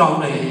စုတောင်း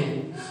တယ်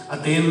အ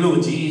တင်းလူ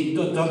ကြီး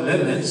တော်လ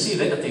ည်းရှိ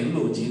တဲ့အတင်း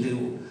လူကြီးတွေ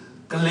ကို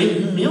ကလေး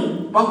မျိုး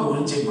ပတ်ဝ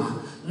န်းကျင်မှာ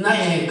နို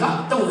င်က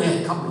တော့လ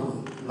ည်းခပ်လို့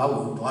လောက်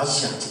တော့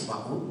ရှာချင်ပါ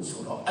ဘူး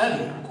ဆိုတော့အဲ့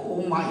ဒီကို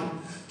မိုင်း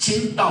ချ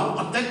င်းတောင်း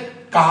အသက်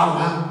ကာ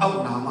လအော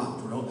က်နာမှာ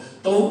သူတို့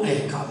သုံးဧ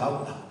ကလောက်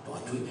လာ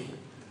တော့တွေ့တယ်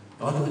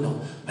တော့ဘ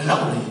ယ်လော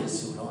က်လဲ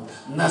ဆိုတော့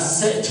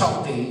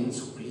26တိန်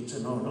ဆိုပြီးကျွ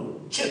န်တော်တို့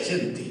ချက်ချ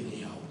င်းတည်နေ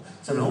အောင်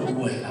ကျွန်တော်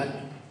ဝ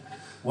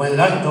ယ်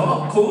လိုက်တော့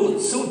ခု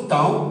စု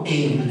တောင်းအ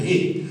င်း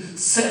လေး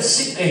ဆက်စ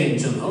စ်အင်း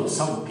ကျွန်တော်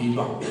စောင့်ပြီး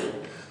ပါ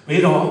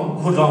ပြီးတော့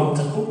ဘုရားတ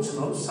ခုကျွန်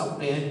တော်စောင့်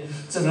တယ်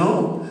ကျွန်တော်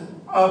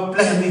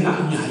planning အ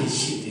များကြီး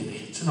ရှိတ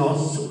ယ်ကျွန်တော်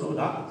ဆိုတော့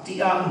တ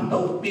ရားလု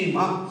ပ်ပြီး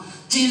မှ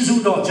ကျေး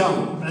ဇူးတော်ကြောင့်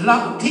လော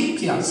က်ထိ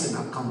ပြစင်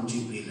ကောင်းကြ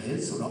ည့်ပြီလေ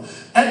ဆိုတော့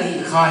အဲ့ဒီ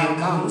ခိုင်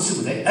ကောင်းစု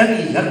လေအဲ့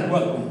ဒီရက်ွ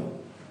က်ကို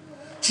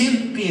ချင်း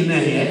ပြင်း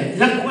နဲ့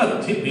ရက်ွက်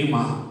ဖြစ်ပြီး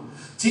မှ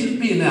ချင်း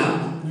ပြင်းနဲ့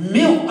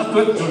မြို့အတွ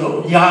က်ကျွန်တော်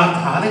ရာ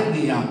ထားတဲ့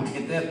နေရာဖြ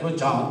စ်တဲ့အတွက်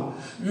ကြောင့်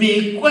မိ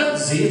ကွက်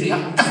စီရ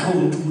တော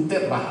င်းထူ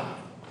တဲ့လာ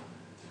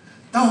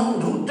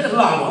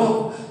တော့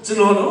ကျွန်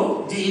တော်တို့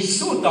ဒီ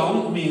စုတော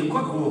င်းမိကွ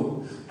က်ကို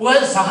ပွဲ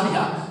စားရ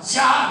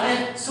ရှားတဲ့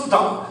စု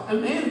တောင်းအ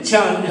မင်းချ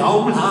မ်းရော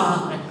င်းလား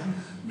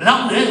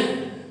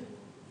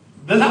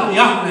ဘလောက်ရ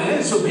မယ်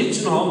ဆိုပြီး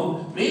ကျွန်တော်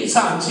မိ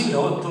စားကြည့်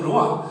တော့သူ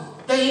တို့က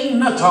တိန်း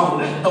2000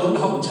နဲ့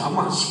3000ချာ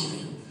မှရှိတ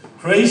ယ်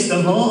Praise the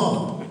Lord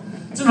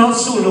ကျွန်တော်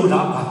ဆုလို့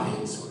တာပါလေ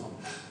ဆိုတော့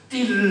ဒီ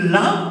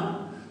လောက်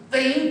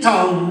တိန်း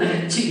1000နဲ့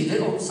ကြည့်တဲ့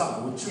ဥစ္စာ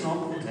ကိုကျွန်တော်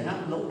ဘု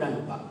ရားလုံးတို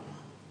င်းပါ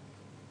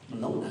မ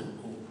လုံးနိုင်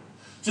ဘူး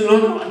ကျွန်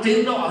တော်တို့အတ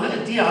င်းတော့လ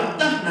ည်းတရား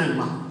တတ်နိုင်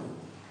မှာ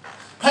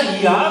ဖ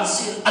ယား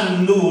ရှင်အ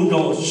လို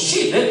တော်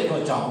ရှိတဲ့အတွ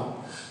က်ကြောင့်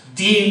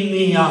ဒီ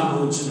နေရာ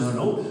ကိုကျွန်တော်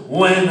တို့ဝ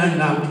န်နိုင်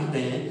တာဖြစ်တ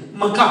ယ်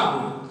မက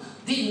ဘူး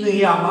ဒီနေ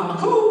ရာမှာအ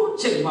ခု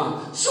ချိန်မှာ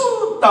စု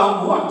တောင်း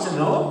ဖို့ကျွန်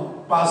တော်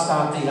ပါစတာ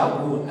တရား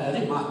ကိုအဲ့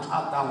ဒီမှာ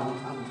ထားတောင်း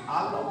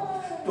ထားတော့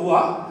သူက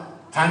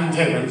တန်တ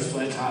ယ်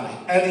ဆွဲထားတယ်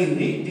အဲ့ဒီ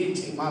နေ့ဒီ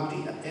ချိန်မှာဒီ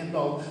အတင်း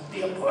တော်ဒီ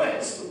အဖွဲ့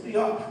ဆိုပြီး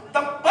တော့တ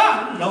ပ်ပ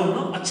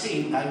လုံးအချိ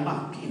န်တိုင်းမှာ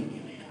ပြင်းနေ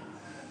တယ်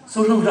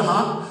ဆိုလို့ဒါ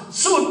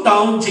စုတော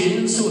င်းခြ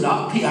င်းဆိုတာ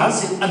ဖျား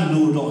ရှင်အ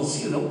လိုတော်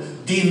စီလို့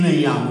ဒီနေ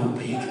ရာကို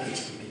ပေးခဲ့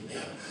ခြင်းဖြစ်တ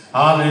ယ်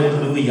ဟာလေ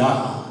လုယာ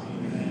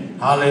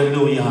ဟာလေ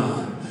လုယာ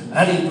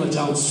အဲ့ဒီတော့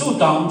ကြောင့်စု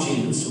တောင်းခြ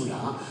င်းဆို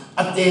တာ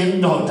အတင်း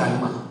တော်တိုင်း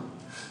မှာ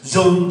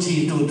ယုံကြ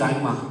ည်သူတို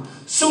င်းမှာ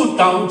စု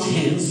တောင်းခြ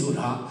င်းဆို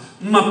တာ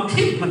မဖြ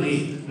စ်မနေ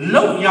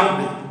လောက်ရမ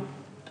ယ်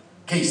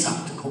ကိစ္စ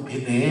တစ်ခုဖြ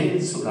စ်တယ်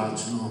ဆိုတာ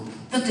ကျွန်တော်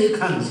တတိ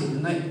ခံခြင်း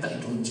နဲ့တိုက်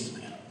တွန်းခြင်း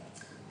ပဲ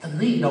တ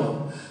နည်းတော့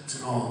ကျွ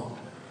န်တော်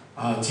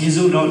ကျေး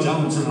ဇူးတော်ကြော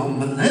င့်ကျွန်တော်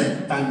မနဲ့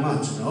တိုင်းမှာ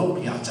ကျွန်တော်ဘု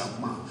ရားကြောင့်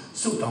မှ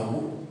စုတောင်း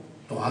မှု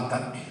တော်တ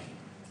တ်တယ်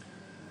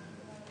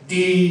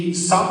ဒီ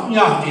ဆောင်ရ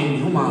တဲ့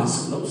မြို့မှာ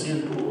ဆိုလို့ရှိရ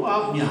င်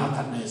တော့များ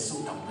တဲ့စု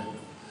တောင်းတယ်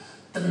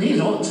တနည်း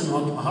တော့ကျွန်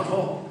တော်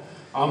တော့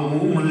အမှု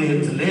မလေး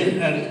တလေ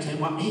အဲ့ဒီချိန်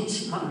မှာအချ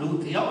င်းမလို့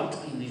တရား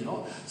ထိုင်နေ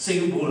တော့စေ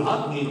ဘူလာ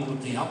ငေကို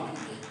တရား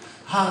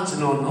ဟာကျွန်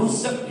တော်နှုတ်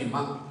ဆက်ပြီး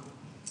မှ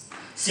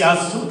ဆရာ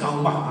စုတော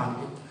င်းပါ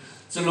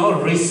ကျွန်တော်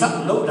research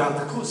လုပ်တာတ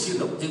စ်ခုရှိ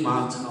လို့ဒီမှာ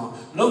ကျွန်တော်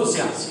လုပ်ဆ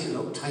ရာရှိ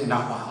လို့ထိုင်တာ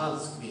ပါ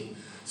ဆိုပြီး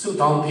စု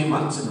တောင်းပြီးမှ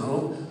ကျွန်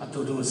တော်အတူ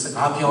တူစ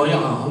ကားပြောရ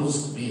အောင်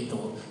ဆိုပြီး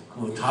တော့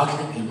ကိုထား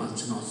ခဲ့ပြီးမှ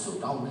ကျွန်တော်စု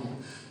တောင်းတယ်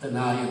တ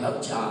နာရလော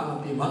က်ချ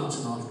ပြီးမှကျွ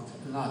န်တော်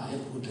လာတဲ့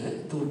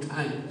သူ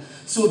ထိုင်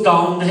စုတော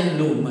င်းတဲ့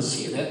လူမ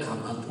ရှိတဲ့အခါ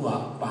မှာသူက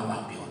ပါလာ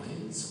ပြောတယ်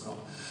ဆိုတော့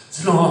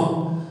ကျွန်တော်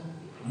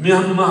မြ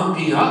န်မာ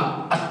ပြည်ဟာ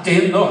အတ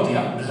င်းတော့တ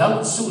ရားဘလောက်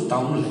စုတော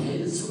င်းလဲ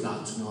ဆိုတာ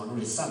ကျွန်တော်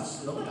research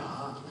လုပ်တာ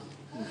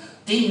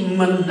ဒီ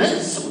မနဲ့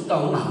စုတော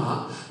င်းတာ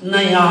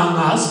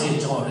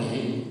250ကျော်တယ်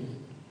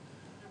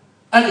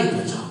အဲ့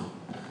ဒီကြောင့်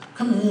ခ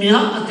မ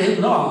ည်းအတင်း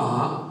တော့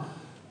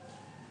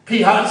ဖိ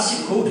အားရှိ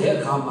ခိုးတဲ့အ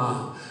ခါမှာ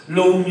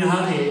လုံ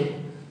များတယ်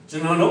ကျွ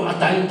န်တော်တို့အ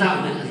တိုင်းတာ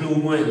နဲ့လူ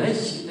ငွေလည်း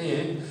ရှိတ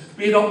ယ်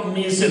ပြီးတော့မ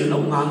င်းစ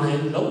လုံးငါနဲ့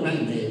လုံနို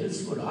င်တယ်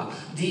ဆိုတာ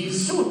ဒီ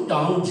စု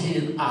တောင်းခြ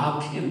င်းအ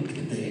ဖြစ်ဖြ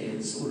စ်တယ်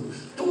ဆို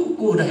သူ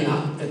ကိုယ်တိုင်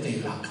ကတည်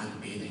လာခံ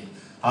ပေးတယ်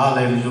ဟာ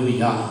လေလု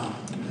ယာ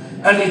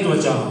အဲ့ဒီတော့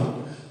ကြောင့်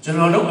ကျွန်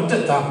တော်တို့အသ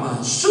က်တာမှာ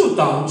စု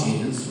တောင်းခြ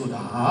င်းဆို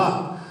တာ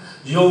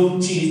ယုံ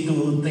ကြည်သူ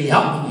တ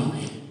ရားအနေ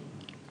နဲ့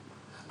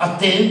အ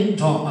တင်း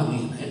တော်အနေ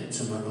နဲ့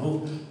ကျွန်တော်တို့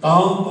တော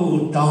င်းဖို့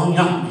တောင်းရ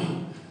မယ်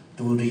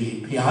သူတွေ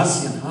ဘုရား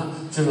ရှင်ဟာ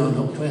ကျွန်တော်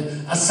တို့အတွက်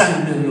အဆိုင်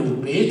လို့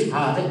ပေး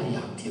ထားတဲ့အ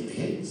ရာဖြစ်တ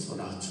ယ်ဆို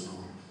တာကျွန်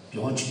တော်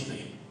ပြောချင်တ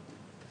ယ်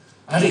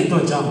အဲ့ဒီ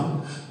တော့ကြောင့်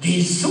ဒီ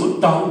စု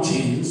တောင်းခြ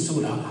င်းဆို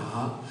တာဟာ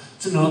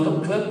ကျွန်တော်တို့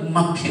အတွက်မ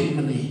ဖြစ်မ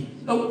နေ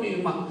တော့ပြီး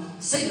မှ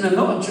စိတ်နှ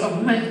လုံးအကျွမ်း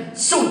မဲ့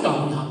စုတော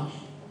င်းရ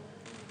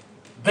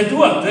ဘယ်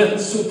တော့အတွက်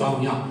စုတော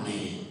င်းရမလဲ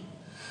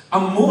အ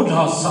မှု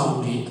တော်ဆောင်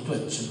တဲ့အတွ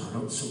က်ကျွန်တော်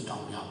တို့စုတော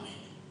င်းရမယ်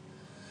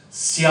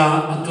ဆရာ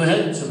အတွက်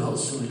ကျွန်တော်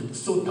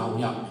စုတောင်း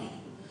ရမယ်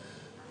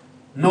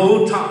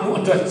နိုးထမှု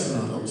အတွက်ကျွန်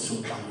တော်တို့စု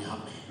တောင်းရ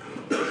မယ်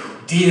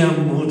ဒီ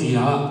မှုဒီ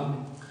ဟာ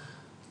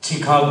ချီ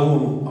ကာဂို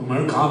အမေ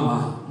ရိကမှာ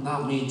နာ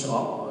မည်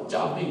ကျော်ကြ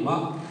ပြီမှာ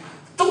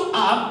သူ့အ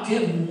ပြ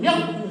င်မြော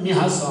က်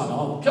များစွာ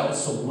တော့ပျောက်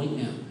ဆုံးဝင်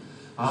နေ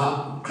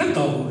ခရစ်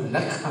တော်ကိုလ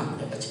က်ခံ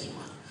တဲ့အချိန်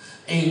မှာ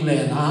အင်္ဂလ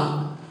န်က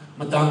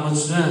မတမ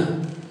ဆွမ်း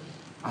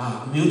အ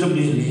မျိုးသ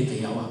မီးလေးတ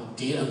ယောက်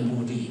ဒီအမှု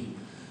ဒီ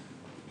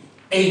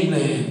အင်္ဂလ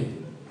န်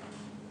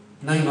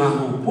နိုင်ငံ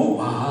ကိုပို့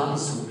ပါ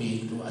ဆို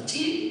ပြီးသူအ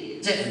ကြီး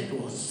ကျယ်သူ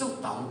စု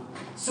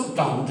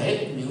တောင်းတဲ့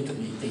မျိုးသ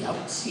မီးတယော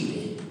က်ရှိတ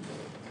ယ်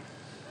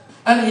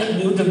အဲ့ဒီ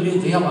မျိုးသမီး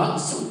တယောက်က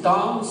စုတော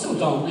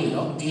င်းနေ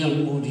တော့ဒီအ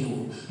မှုဒီ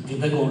ကိုဒီ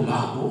ဘက်ကိုလာ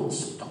ဖို့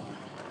စုတောင်း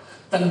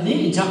တ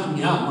နေ့ကြောင့်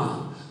ညမှာ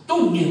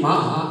သူ့ညီမ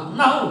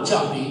နောက်ကျ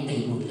ပြီးအိ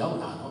မ်ကိုရောက်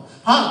လာတော့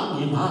ဟာ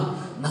ညီမ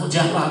နောက်ကျ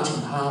လာချင်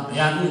တာဘ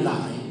ယ်အနေလာ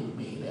လဲ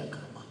မေးတဲ့အ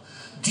ခါမှာ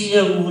ဒီအ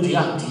မှုဒီ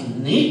ဒီ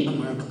နေ့အ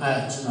မေရိက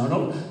န်ကျွန်တော်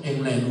တို့အင်္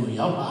ဂလန်ကို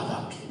ရောက်လာတာ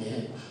ဖြစ်တ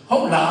ယ်ဟု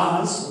တ်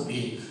လားဆို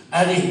ပြီး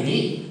အဲ့ဒီ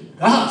နေ့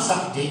က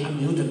စားတဲ့အ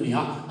မျိုးသမီး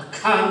အခ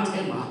န်းထဲ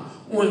မှာ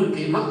ဝင်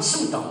ပြီးမှစု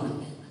တောင်း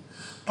နေ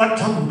ပ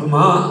ထမ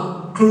မှာ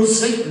ခရု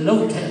စိတ်လု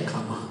ပ်တဲ့အခါ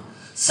မှာ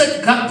စက်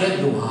ကတဲ့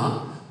လူဟာ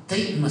တိ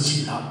တ်မရှိ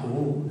တော့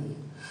ဘူး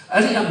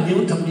အဲ့ဒီအ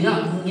မျိုးသမီး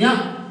ည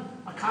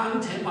အခန်း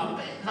ထဲမှာ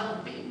ပဲလောက်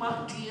ပြီးမှ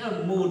ဒီအ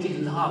မှုဒီ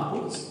လာ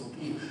ဖို့ဆို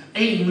ပြီး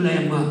အိမ်လ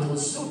ယ်မှာသူ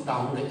စုတော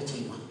င်းတဲ့အချိ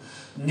န်မှာ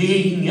နေ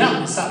ည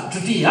စားဒု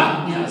တိယ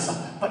ညစား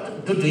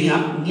ဒုတိယ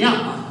ည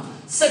မှာ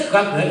စက်က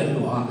တဲ့လူ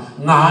ဟာ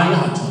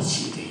900ကျော်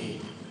ရှိတယ်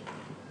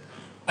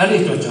အဲ့ဒီ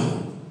တော့ကြောင့်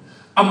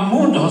အမှု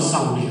တော်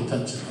ဆောင်နေ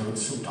တဲ့ကျွန်တော်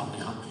တို့စုတောင်း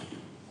ရမယ်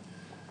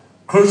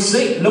ခရစ်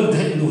စိတ်လုပ်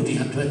တဲ့လူတွေ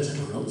အတွက်ကျွန်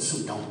တော်တို့စု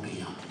တောင်းပေး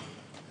ရမယ်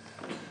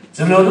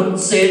ကျွန်တော်တို့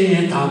စေနေ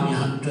တာ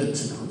များအတွက်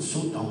ကျွန်တော်စု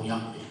တောင်းရ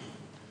မယ်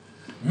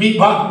မိ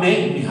ဘနဲ့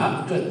များ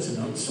အတွက်ကျွန်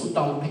တော်စု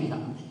တောင်းပေးရ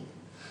မယ်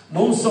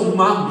မုံစုံ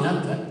မများ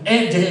အတွက်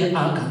အဲ့ဒီ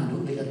အာခံ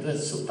တို့တွေအတွက်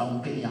စုတောင်း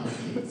ပေးရမ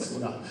ယ်ဆို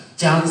တာ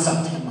ကျမ်းစာ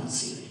ထဲမှာ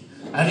ရှိတယ်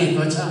အဲ့ဒီ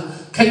တော့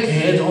ခက်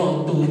ခဲတော့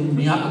သူ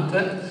များအတွ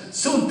က်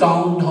စုတော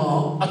င်းတော့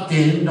အတ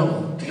င်းတော့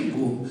ဒီ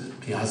ဘူ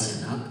ဘုရားရှင်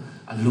က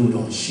အလို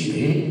တော်ရှိတ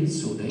ယ်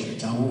ဆိုတဲ့အ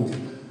ကြောင်း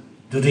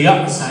ဒုတိယ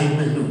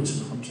assignment လို့ကျွန်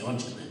တော်ပြော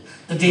ချင်တယ်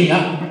တတိယ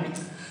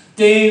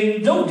တင်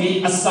တို့ဒီ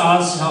အစာ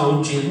ဆောင်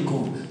ခြင်း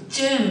ကိုကျ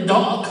င့်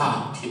တော့အခါ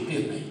ဖြစ်ပြီ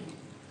မယ်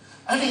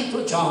အဲ့ဒီ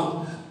တို့ကြောင့်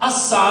အ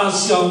စာ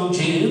ဆောင်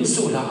ခြင်း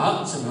ဆိုတာ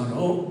ကျွန်တော်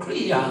တို့ခ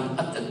ရိယာ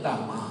အတ္တ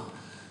မှာ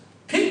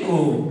ဖြစ်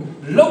ကို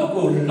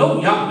လုံ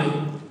ရမယ်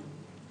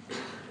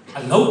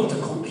အလုံးတ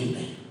စ်ခုဖြစ်တ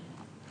ယ်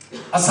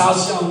အစာ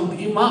ဆောင်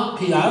ပြီးမှ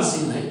ဖျားစ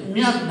င်နဲ့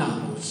မြတ်နာ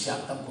ကိုရှာ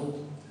တဖို့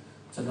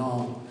ကျွန်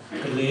တော်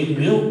ကလေး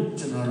မျိုး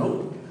ကျွန်တော်တို့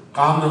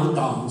ကာမန်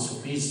တောင်းဆို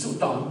ပြီးစု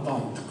တောင်း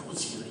တစ်ခု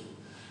ရှိတယ်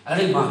အဲ့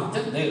ဒီမှာတ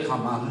က်တဲ့ခါ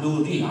မှာလူ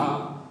တွေဟာ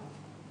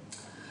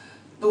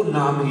သူ့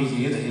နာမည်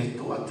ရေးတယ်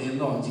သူအတင်း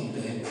တော်ကြည့်တ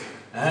ယ်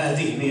အဲ့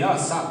ဒီနေရာ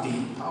စ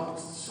ပြီးအောက်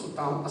စု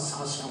တောင်းအစာ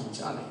ဆောင်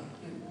ကြတယ်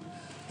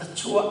တ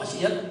ချို့အ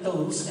ရက်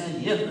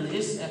30ရက်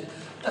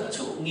40တ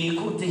ချို့ငေ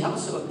ခုတရား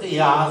ဆိုတ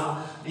ရား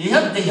ရ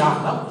က်တရား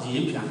တော့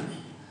ရေးပြန်တ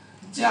ယ်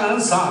ကျ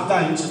မ်းစာ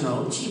တိုင်းကျွန်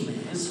တော်ကြည့်မ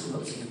ယ်ဆို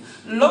လို့ရှိရင်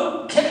လုံး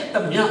ခဲ့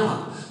တဲ့မြတ်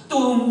သူ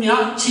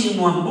များချီး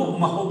မွမ်းဖို့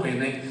မဟုတ်ပဲ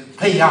နဲ့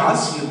ဖျား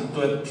ရှင်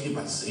တို့ဖြစ်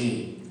ပါစေ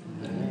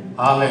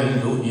ဟာလေ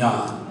လုယာ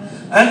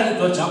အဲ့ဒီ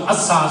တော့ကြောင့်အ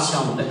စာ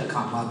ရှောင်တဲ့အ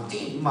ခါမှာ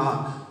ဒီမှာ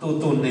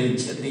တူနေ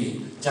ချက်ဒီ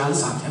ကျမ်း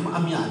စာထဲမှာ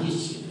အများကြီး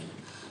ရှိတယ်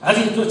အဲ့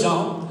ဒီတော့ကြော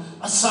င့်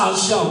အစာ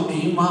ရှောင်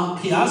ပြီးမှ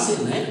ဖျားရှ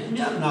င်နဲ့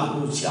မျက်နာ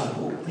ကိုရှာ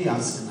ဖို့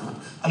ဖျားရှင်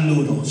အ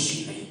လိုတော်ရှိ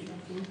တယ်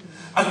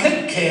အခက်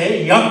ခဲ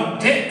ရောက်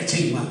တဲ့အချိ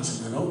န်မှာကျွ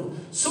န်တော်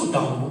ဆု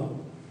တောင်းဖို့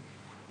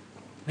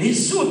ဒီ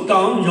ဆု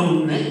တောင်းရုံ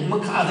နဲ့မ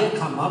ခါတဲ့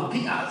ခါမှာဘု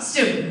ရားရှ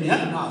င်မြ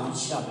တ်နာကို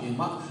ရှာပြီး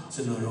မှကျွ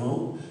န်တော်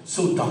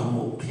ဆုတောင်း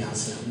ဖို့ဘုရား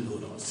ရှင်လို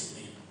တော်ရှိတ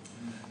ယ်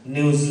န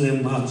ယူးဇီလန်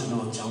မှာကျွန်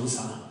တော်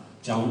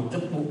ကျောင်းတ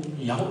ပု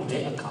ရောက်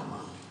တဲ့အခါ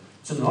မှာ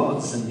ကျွန်တော်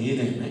စနေ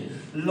တယ်နဲ့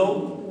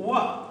လုံးဝ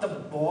တ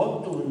ဘော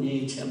တူညီ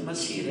ချက်မ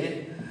ရှိတဲ့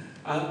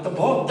တ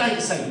ဘောတို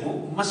က်ဆိုင်မှု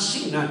မ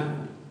ရှိနိုင်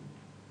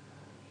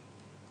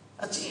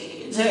အကြည့်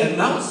တဲ့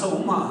နောက်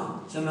ဆုံးမှာ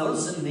ကျွန်တော်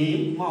စနေ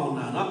မောင်း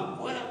နာတော့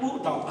ဝယ်မှု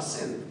တော့အစ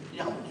င်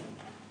ရောက်တယ်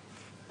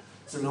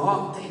ကျွန်တော်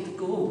တိတ်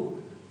ကူ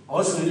ဩ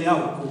စတြေးလျ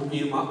ကို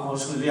ပြီးမှဩ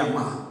စတြေးလျ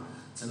မှာ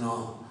ကျွန်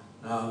တော်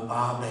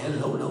ဘာပဲ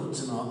လုံး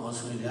ကျွန်တော်ဩစ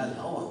တြေးလျ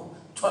ရောက်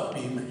ထွက်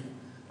ပြီးမယ်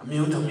အ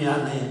မျိုးသမီး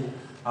နဲ့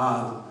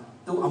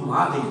သူ့အ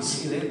မားလေး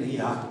ရှိတဲ့နေ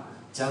ရာ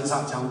ကျန်းစာ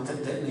ကြောင်းတက်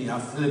တဲ့နေရာ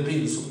ဖိလစ်ပ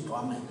င်းဆို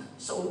သွားမယ်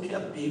ဆုံးဖြ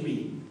တ်ပြီးပြီ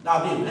ဒါ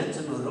ပေမဲ့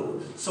ကျွန်တော်တို့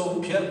ဆုံး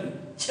ဖြတ်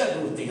ချက်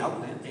လို့တယောက်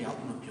နဲ့တယော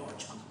က်မပြော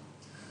ချင်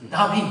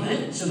ဒါပေမဲ့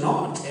ကျွန်တော်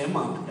အထဲ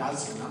မှာဘုရား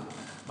ရှင်က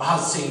ဘာ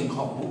စင်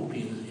ခေါ်မှု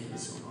ပြီးလဲ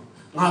ဆိုတော့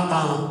ငါ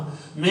သား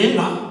မင်းက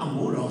အ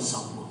မှုတော်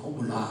ဆောင်မဟု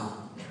တ်လား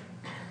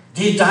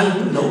ဒီတိုင်း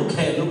လုံး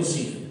ခဲလို့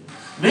ရှိတယ်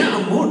မင်း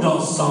အမှု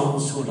တော်ဆောင်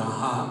ဆိုတာ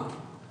ဟာ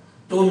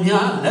တို့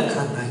များလက်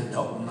ခံနိုင်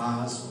တော့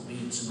လားဆို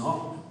ပြီးကျွန်တော်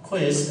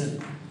ခွဲစင်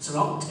ကျွန်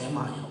တော်အဲ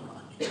မှာရောက်လာ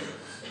တယ်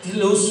ဒီ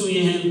လိုဆိုရ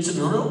င်ကျွန်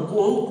တော်တို့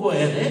ကိုယ်ကို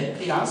ယ်ရဲ့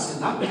ဘုရားရှင်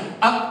က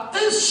အသ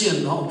က်ရှင်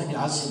တော်ဘု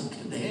ရားရှင်ဖြ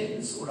စ်တယ်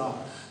ဆိုတော့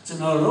ကျွန်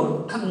တော်တို့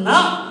ခ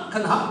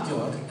ဏ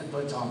ပြောတဲ့အတွ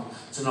က်ကြောင့်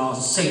ကျွန်တော်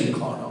စိတ်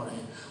ခေါ်တော့တ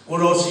ယ်ကို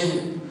လိုရှင်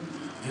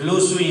ဒီလို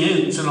ဆိုရင်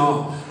ကျွန်တော်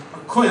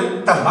ခွင့်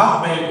တလား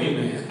ပဲပြင်မ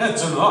ယ်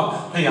ကျွန်တော်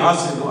ဘုရား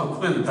ရှင်က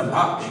ခွင့်တ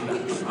လားပြင်တယ်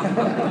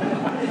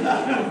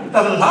တ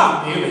လား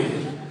ပြင်မယ်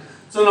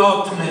ကျွန်တော်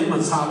ထမင်းမ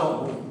စားတော့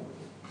ဘူး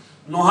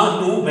နွား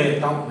နိုးပဲ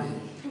တောင်းမယ်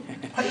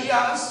ဖ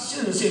ယားရှ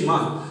င်မ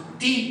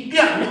ဒီပြ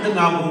တ်တ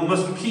နာမှုမ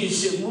ဖြစ်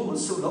ရှင်မှု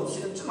ဆိုတော့ရှ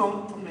င်ကျွန်တော်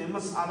ထမင်းမ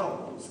စားတော့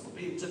ဘူးဆို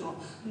ပြီးကျွန်တော်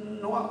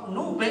နွား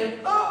နိုးပဲ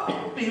တောင်း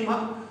ပြီးမှ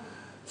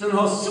ကျွန်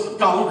တော်ဆု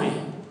တောင်းတယ်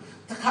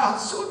တခါ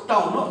ဆုတော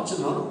င်းတော့ကျွ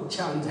န်တော်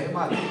ခြံထဲ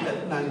မှာတဲ့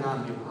နိုင်ငံ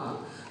တွေမှာ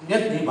င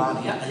က်ဒီပါ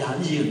တွေအရာ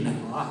ကြီးနေ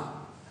မှာ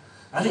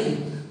အဲ့ဒီ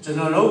ကျွန်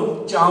တော်တို့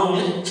ကြောင်း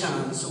ရဲ့ခြံ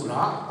ဆို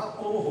တာ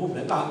ဟုတ်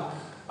ပဲ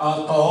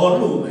တော်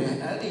လို့ပဲ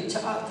အဲ့ဒီ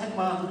ချာထဲ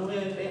မှာလူတွေ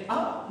ပဲ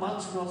မ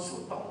ကျွန်တော်ဆု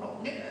တောင်းတော့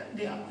ငက်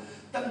ဒီ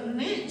တ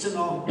နေ့ကျွန်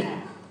တော်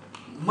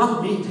မ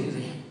မီတယ်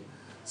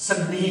စ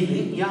နေ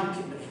နေ့ရဖြ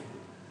စ်တယ်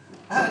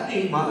အဲ့ဒီ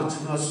မှာကျွ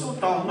န်တော်ဆု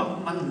တောင်းတော့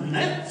မ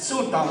နဲ့ဆု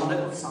တောင်း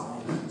တဲ့ဆောင်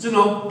ကျွန်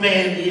တော်ဘ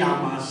ယ်နေရာ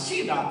မှာရှိ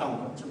တာတော့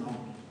ကျွန်တော်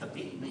တ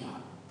ပိမရ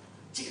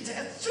ကြည့်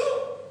တဲ့ဆု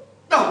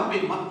တောင်း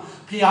ပြီးမှ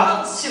ဘုရား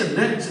ရှင်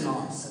နဲ့ကျွန်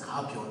တော်စ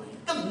ကားပြောတယ်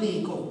တနေ့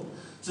ကို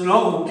ကျွန်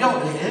တော်ကိုပြောက်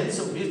တယ်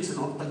ဆိုပြီးကျွန်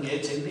တော်တငယ်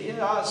ချင်းတွေ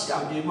ရှာ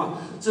ပြီးမှ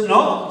ကျွန်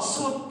တော်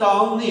ဆုတော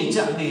င်းနေကြ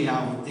နေရအော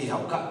င်တယော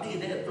က်ကတည်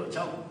တဲ့အတွက်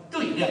ကြောင့်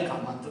တွေ့တဲ့အခါ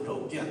မှာသူ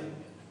တို့ပြန်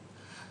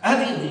အဲ့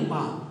ဒီနေ့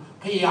မှာ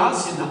ဘုရား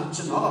ရှင်က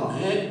ကျွန်တော်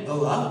နဲ့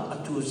တော့အ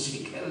တူရှိ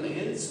ခဲ့လေ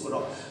ဆို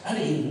တော့အဲ့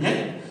ဒီနဲ့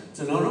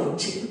ကျွန်တော်တို့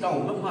ချင်းတော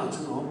င်းမှကျွ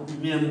န်တော်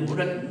မြန်မှု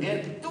ရက်နဲ့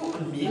သူ့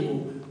အမြင်ကို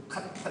ခ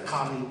တ်တခါ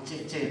လေး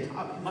ကျဲ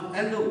ထားပြီးမှ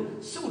အဲ့လို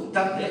ဆုတ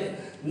တ်တဲ့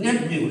ငက်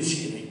မျိုး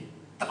ရှိတယ်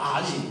တ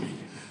အားရှိတယ်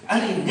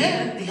အဲ့ဒီနဲ့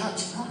တရား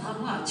ကျွန်တော်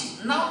မှချစ်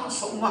နောက်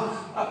ဆုံးမှ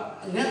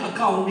နဲ့အ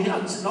ကောင်ကြီး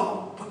ကျွန်တော်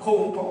ပ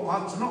ခုံးပေါ်မှာ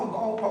ကျွန်တော်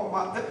ကောင်းပေါ်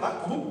မှာတက်လာ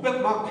ခုပဲ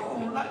မှာ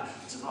ခုံးလိုက်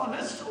ကျွန်တော်လ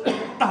ည်းဆု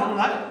တောင်း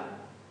လိုက်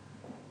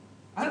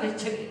အဲ့ဒီ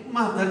ချက်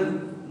မှတဲ့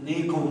နေ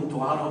ကုန်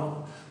သွားတော့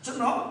ကျွန်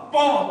တော်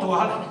ပေါ်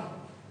သွားတယ်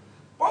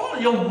ပေါ်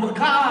ရုံမ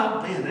ကား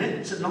ပဲနဲ့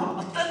ကျွန်တော်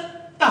အသက်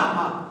တာ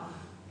မှာ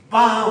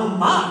ဘာ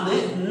မှလ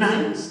ည်းနို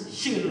င်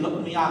ရှိလို့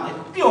မရနဲ့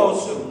ပျော်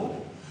ရွှင်မှု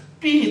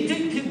ပြီးတိ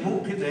တ်ဖြစ်မှု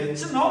ဖြစ်တယ်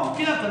ကျွန်တော်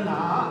ပြဿ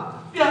နာ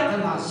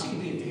ရှိ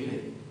နေတယ်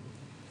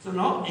ကျွန်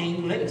တော်အင်္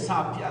ဂလိပ်စာ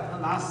ပြဿ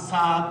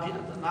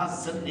နာ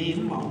စနေ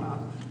မောင်နာ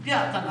ပြ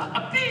ဿနာ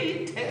အပိ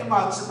ထဲမှာ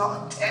ကျွန်တော်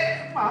ထဲ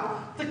မှာ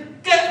တ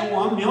ကယ်ဝ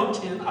မ်းမြောက်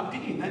ခြင်းအပိ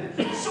နဲ့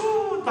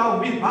စူးတောင်း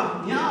ပြီးမှ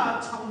ညာ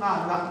ချောင်းနာ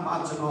လာမှ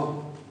ကျွန်တော်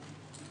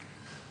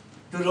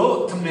တို့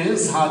သမင်း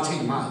စာချိ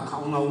န်မှာခေါ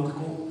င်းလုံး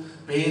ကို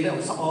ဘေး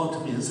တော့စောသ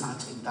မင်းစာ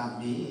ချိန်တာ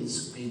မင်းစ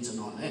ပင်းကျွန်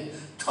တော်နဲ့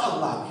ထွက်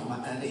လာပြီးမှ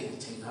အဲ့ဒီအ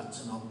ချိန်က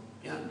ကျွန်တော်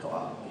ပြန်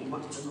တော့ပြီးမှ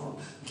ကျွန်တော်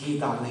ဂီ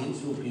တာလေး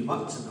စုပြီးမှ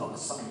ကျွန်တော်အ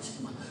ဆောင်ချိ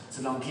န်မှာကျွ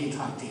န်တော်ဂီ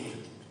တာတီး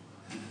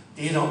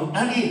ဒီတော့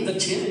အဲ့ဒီတ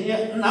ချင်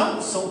ရဲ့နောက်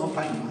ဆုံးအ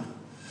ပိုင်းမှာ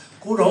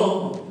ကိုတော့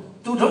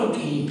သူတို့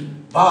ဒီ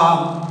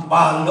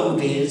ဘာလုပ်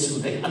တယ်ဆို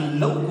တဲ့အ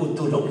လုပ်ကို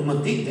သူတို့မ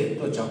သိတဲ့အ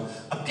တွက်ကြောင့်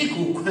အပြစ်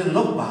ကိုခွင့်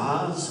လို့ပါ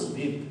ဆို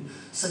ပြီး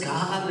စ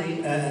ကားလေး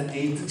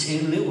ဒီတချ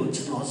င်လေးကို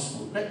ကျွန်တော်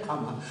ဆိုတဲ့အခါ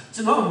မှာကျွ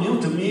န်တော်မြို့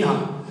သမီးဟာ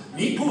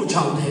မိဖို့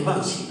ချောင်းတယ်ပါ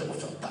ရှိတော့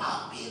တာ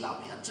ပေးလာ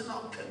ပြန်ကျွန်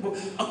တော်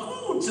အခု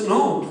ကျွန်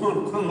တော်ခွင့်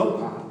လို့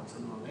ပါကျွ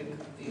န်တော်လည်း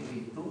ဒီ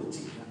တို့ကြ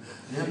ည့်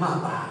တယ်မ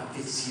ပါပ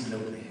စ္စည်းလု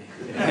ပ်တယ်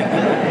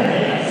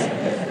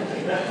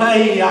ဘ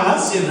ယ်ရ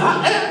စင်ဟာ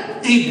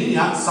ဒီရ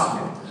ဆော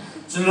င်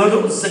ကျွန်တော်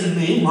တို့စ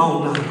နေမော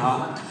င်းနာဟာ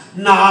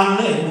နာ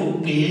နဲ့မှု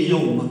ပေး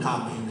ရုံမက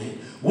ဘဲနဲ့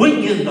ဝိ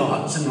ညာဉ်တော်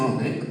ကျွန်တော်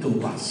နဲ့အတူ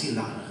ပါရှိ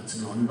လာတာကျွ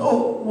န်တော်တော့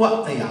ဝတ်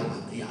တရားပါ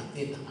တရား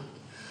သိတာ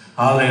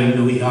ဟာလေ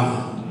လုယာ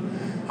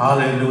ဟာ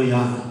လေလု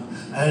ယာ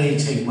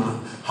everything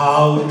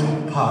how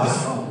to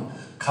pass from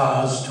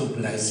curse to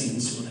blessing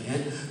so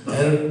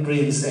that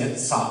brings that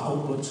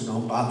sao to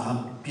know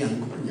about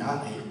being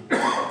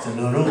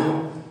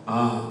general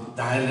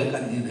dialect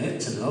and in it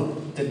to know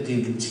that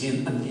the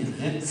chin and in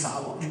it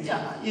sao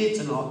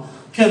it's no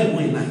can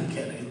we like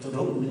it to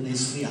know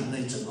ministry and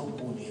it's no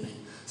only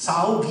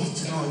sao be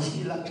to know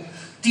chila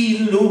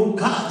di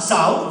luka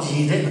sao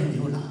ji de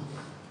you na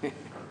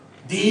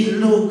di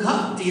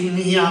luka di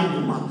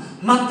niyama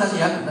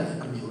matayan de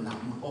you na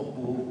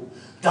obu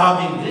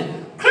dabi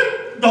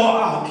do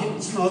a pin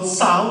no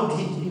sao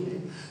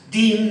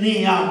di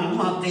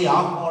niyama te a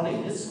hore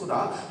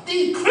sura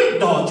di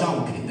do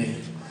jang pin de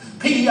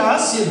pia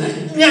sin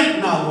ne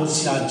na wo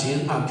sia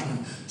jin a pin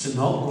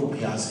no ko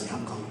pia sin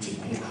yang kang jin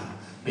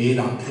pe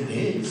la phin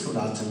de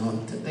sura no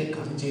te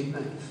kang jin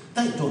ne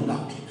dai do na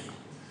pin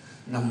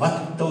nằm bắt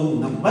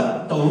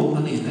tu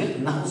anh ấy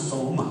nằm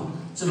số mà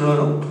cho nó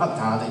rộng phát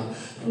thà đấy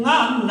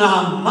ngã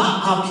nằm mà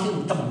áp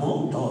hiện tâm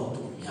môn đó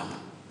tụ nhà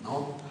nó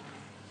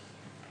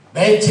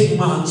bé chính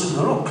mà cho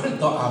nó rộng khích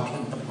đó áp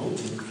hiện tâm môn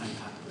chính khai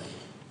thác đấy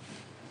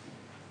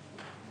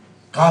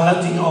cả là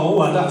tình ấu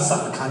và đã sẵn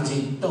khán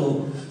chính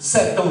tu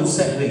sẽ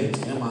về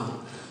thế mà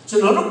cho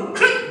nó rộng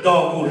khích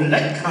đó của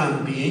lách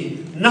khán bị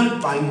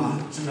nâng bài mà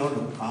cho nó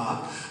rộng phá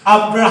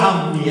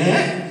Abraham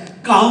nhé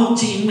cao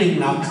chỉ mình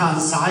là khán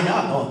xa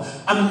ya đó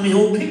anh miêu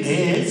thích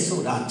thế số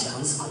đã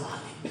chẳng xa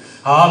lại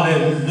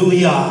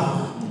Hallelujah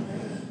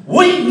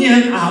vinh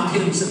nhiên áp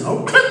hiện sự nó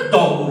khích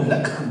đồ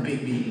là khăn bì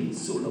bì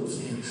số lâu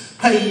xin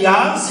phải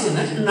giá xin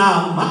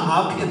nằm mà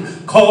áp hiện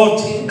khó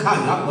thiên khá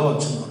ya đó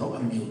chứ nó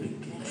anh miêu thích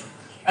thế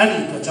anh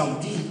ấy có trong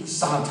tí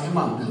xa thế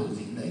mà miêu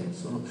gì đấy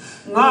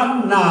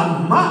ngã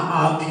nằm mà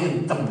áp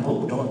hiện tâm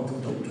mẫu đó tụ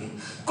tụ đi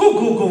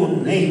cô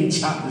nên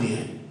chắc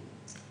liền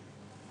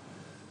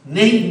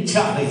nên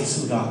cha để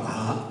sura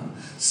cả,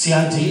 xia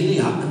chỉ đi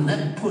học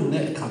nên phun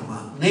nên khăm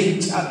nên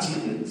cha chỉ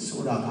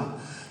sura cả,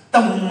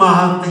 tâm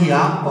ma thì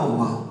áp bao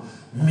mà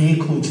mi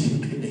khu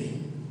chính cái đấy,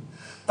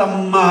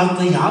 tâm ma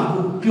thì áp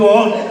của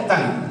biểu lệ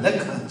thành lệ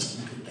khăn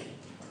chính cái đấy,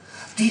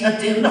 đi ở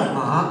trên đó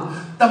mà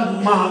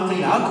tâm ma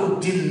thì áp của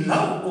din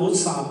lão của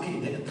sa cái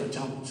đấy tôi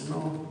trong nó,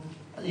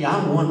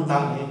 giá muốn ta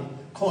đấy,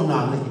 khó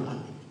nào đấy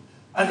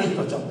anh ấy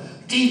tôi trong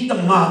đi tâm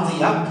ma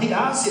thì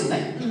áp xin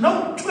này nó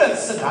chuyện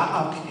sẽ cả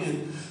áp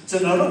cho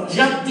nó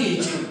giác đi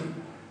chứ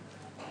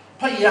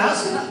phải giá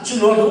sẽ là cho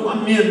nó lúc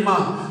miền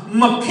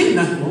mà pin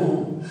là nó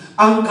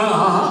anh cả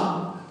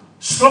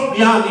stop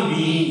ya đi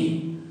bi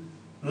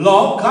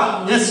lo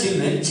cả nhất xin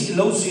này chỉ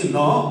lâu xin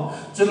nó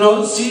cho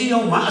nó sử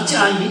dụng mà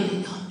chạy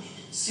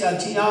xe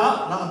chỉ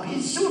là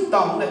bị sút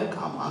down đấy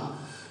cả mà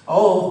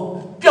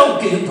biểu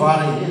kiện thoại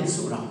này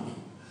sút down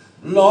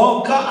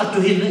lo cả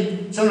tụi này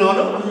cho nó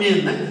lúc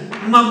miền này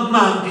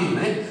mà bị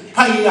này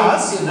phải giá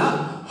sẽ là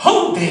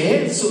hậu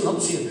thế sút nó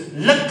xin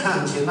lắc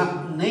khăn chỉ là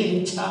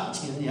nên cha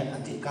chỉ là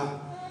thì cả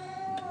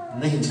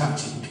nên cha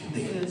chỉ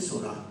để số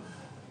là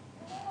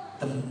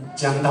tâm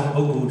chẳng đọc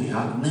bao nhiêu thì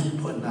hắn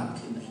nên phân đạt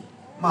thì này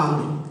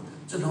mang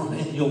cho nó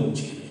nên dùng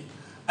chỉ này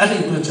anh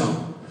ấy nói rằng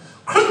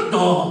khất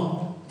đó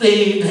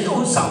thì thấy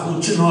ông sao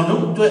cũng cho nó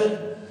đúng tuyệt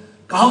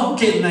cao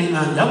trên này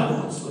là giáo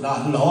bộ số là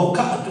lo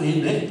cả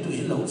tùy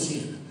lâu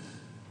xin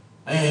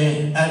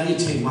anh ấy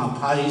chỉ mà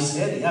phải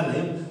sẽ để anh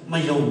ấy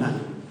mà dùng này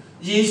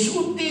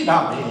Giêsu đi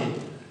đáp để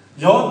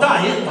do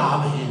đại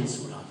đáp hiện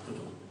số là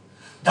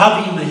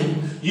đáp ý này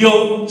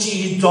dùng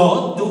chỉ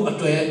cho đủ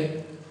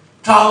tuyệt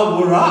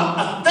trao ra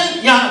ở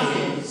tất nhà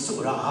để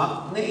số là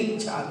nên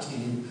cha chỉ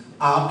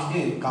áp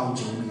hiện cao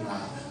trình mình là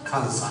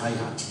khán giả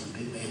ya chỉ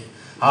biết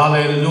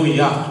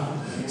Hallelujah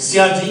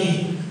xia gì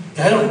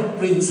cái đó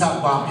bình sa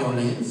qua biểu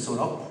lên số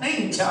đó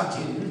nên cha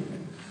chỉ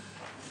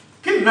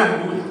cái này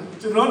bùi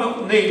cho nó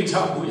nên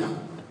cha bùi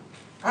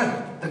à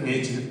từng nghe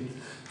chứ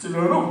cho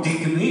nó lúc thì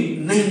cái này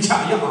nên cha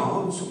ya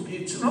hảo số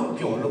biết cho nó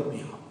biểu lúc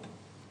biểu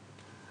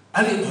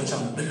anh ấy nói rằng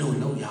bên lối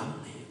lâu yam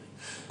này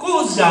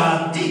cô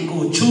già tí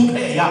cô chú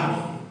phê yam này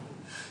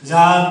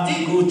già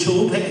tí cô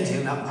chú phê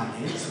thế nào mà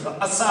này rồi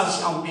asa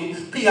sang bị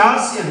bây giờ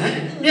xem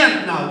này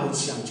miệng nào cũng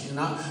xem chứ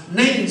nào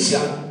nên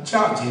xem cha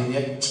thế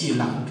này chỉ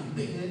làm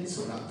cái đấy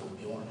rồi là tụi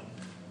biểu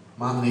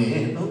mà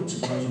này nó chỉ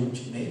có dùng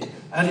chỉ này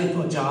anh ấy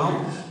nói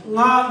rằng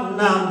ngã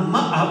nam mà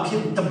áp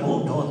hiện tâm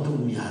hồn đó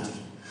tụi nhà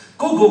gì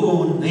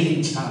cô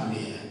nên cha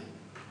này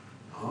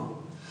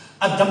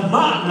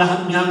Adama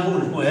làm nhà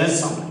ngôn huệ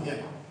xong vậy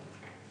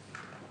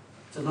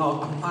cho nó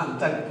âm an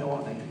tay cho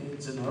này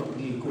cho nó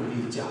đi cùng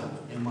đi chợ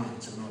nhưng mà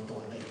cho nó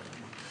to đấy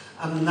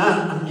ăn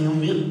nan ăn nhiều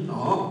miếng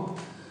nó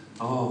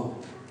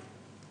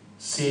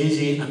xế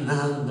gì ăn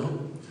nan đâu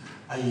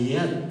ai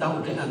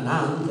tao để ăn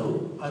nan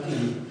đâu ai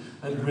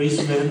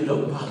Grace man đâu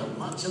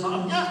mà cho nó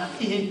ăn nhá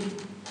thì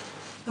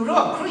tôi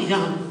đó khởi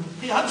nhang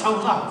thì ăn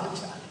trong làm thế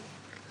chả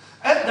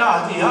hết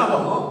đã thì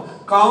đó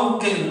cao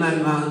kiến này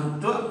là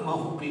tôi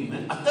mau bị mẹ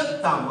tất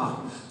cả mà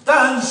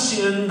tan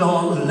xuyên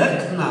đó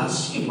lệch na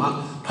xí mà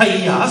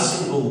phải giá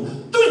sinh ngủ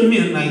đối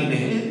miền này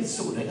để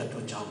số đấy ở chỗ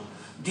trong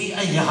đi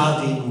ai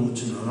giá đi ngủ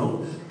cho nó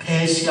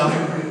phê xiao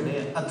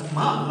để ăn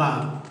mà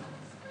là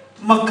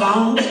mà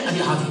cao đấy anh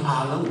hạt thì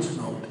lắm cho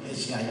nó phải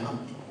xia yam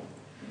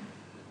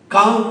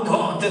cao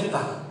đó tết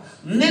ta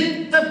nít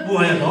tết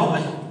buổi đó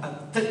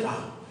tết ta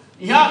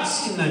ya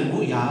xin này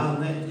buổi ya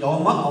này yo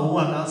mà ông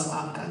là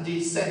sa cái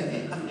gì sen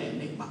này anh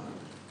này mà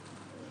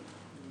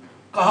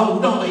cao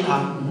đó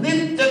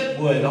nít tết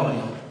buổi đó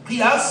ya khi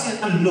ya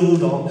xin anh lưu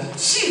đó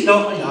xin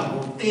đó ya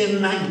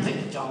tiền này thế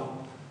cháu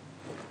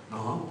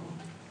đó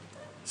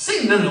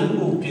xin nó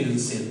lưu biến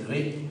xin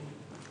đấy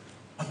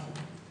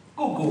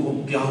cô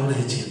biểu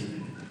này chuyện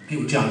biểu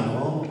trạng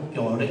nó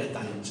biểu lệ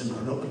tại chân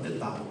nó rất là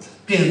tạo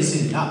biến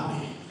sinh hạ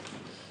này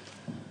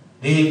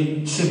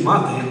nên xin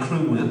mà cái khơi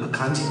nguyện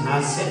khán giả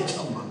na sẽ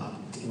cho mà làm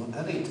thì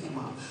mà cái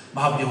mà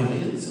bao biểu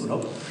lệ rồi đó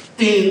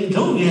tiền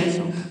đâu nghe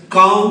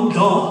cao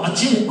đó ở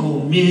trên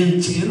cổ miền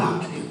chỉ là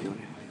cái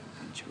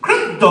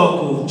khất đó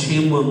cổ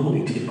chỉ muốn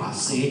một cái bà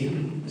sĩ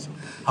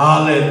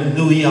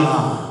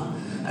Hallelujah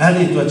ở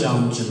đây tôi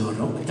chọn chân nó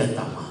rất là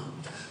tạo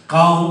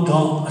cao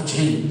đó ở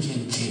trên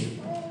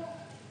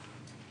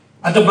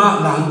Adama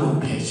lango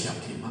pesha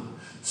kima.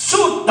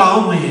 Su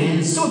tao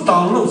me, su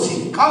tao lo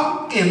si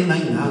kau ken nai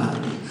na.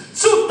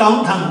 Su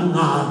tao thang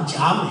nga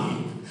cha me.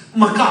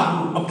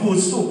 Makam apu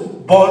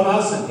su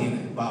bonus ni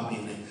ba bi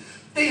ne.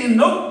 Te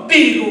no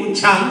pi ku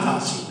chan tha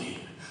si me.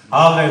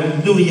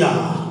 Hallelujah.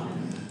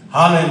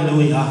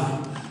 Hallelujah.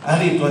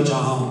 Ari to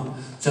chao.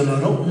 Cho nó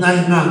lúc nai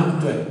ngang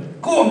tuệ.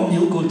 Cô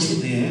miêu cô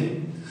chỉ thế.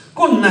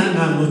 Cô nai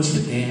ngang cô chỉ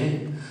thế.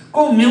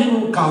 Cô miêu cô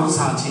cao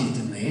sa chỉ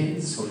thế.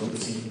 Số lúc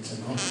gì.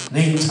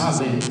 nên cha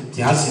về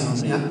giá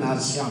sinh nhát na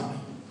xiao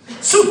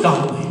suốt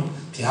đầu này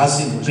giá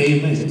sinh về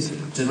mấy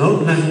cho nó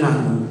năng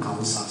năng cao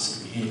sa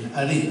sinh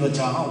ở đây tôi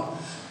chào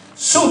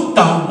suốt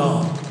đầu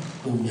đó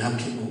cũng nhát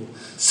phim bộ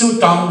suốt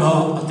đầu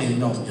đó ở đây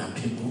nó nhát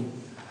phim bộ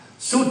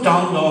suốt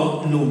đầu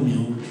đó nụ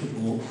miêu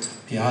phim bộ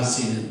giá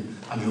sinh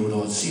anh lô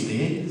đó xí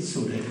đấy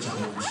suốt đấy chào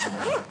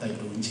tại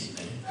đúng chỉ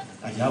đấy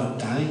à giáo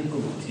trái của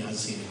giá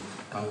sinh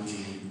cao gì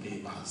về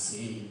bà sĩ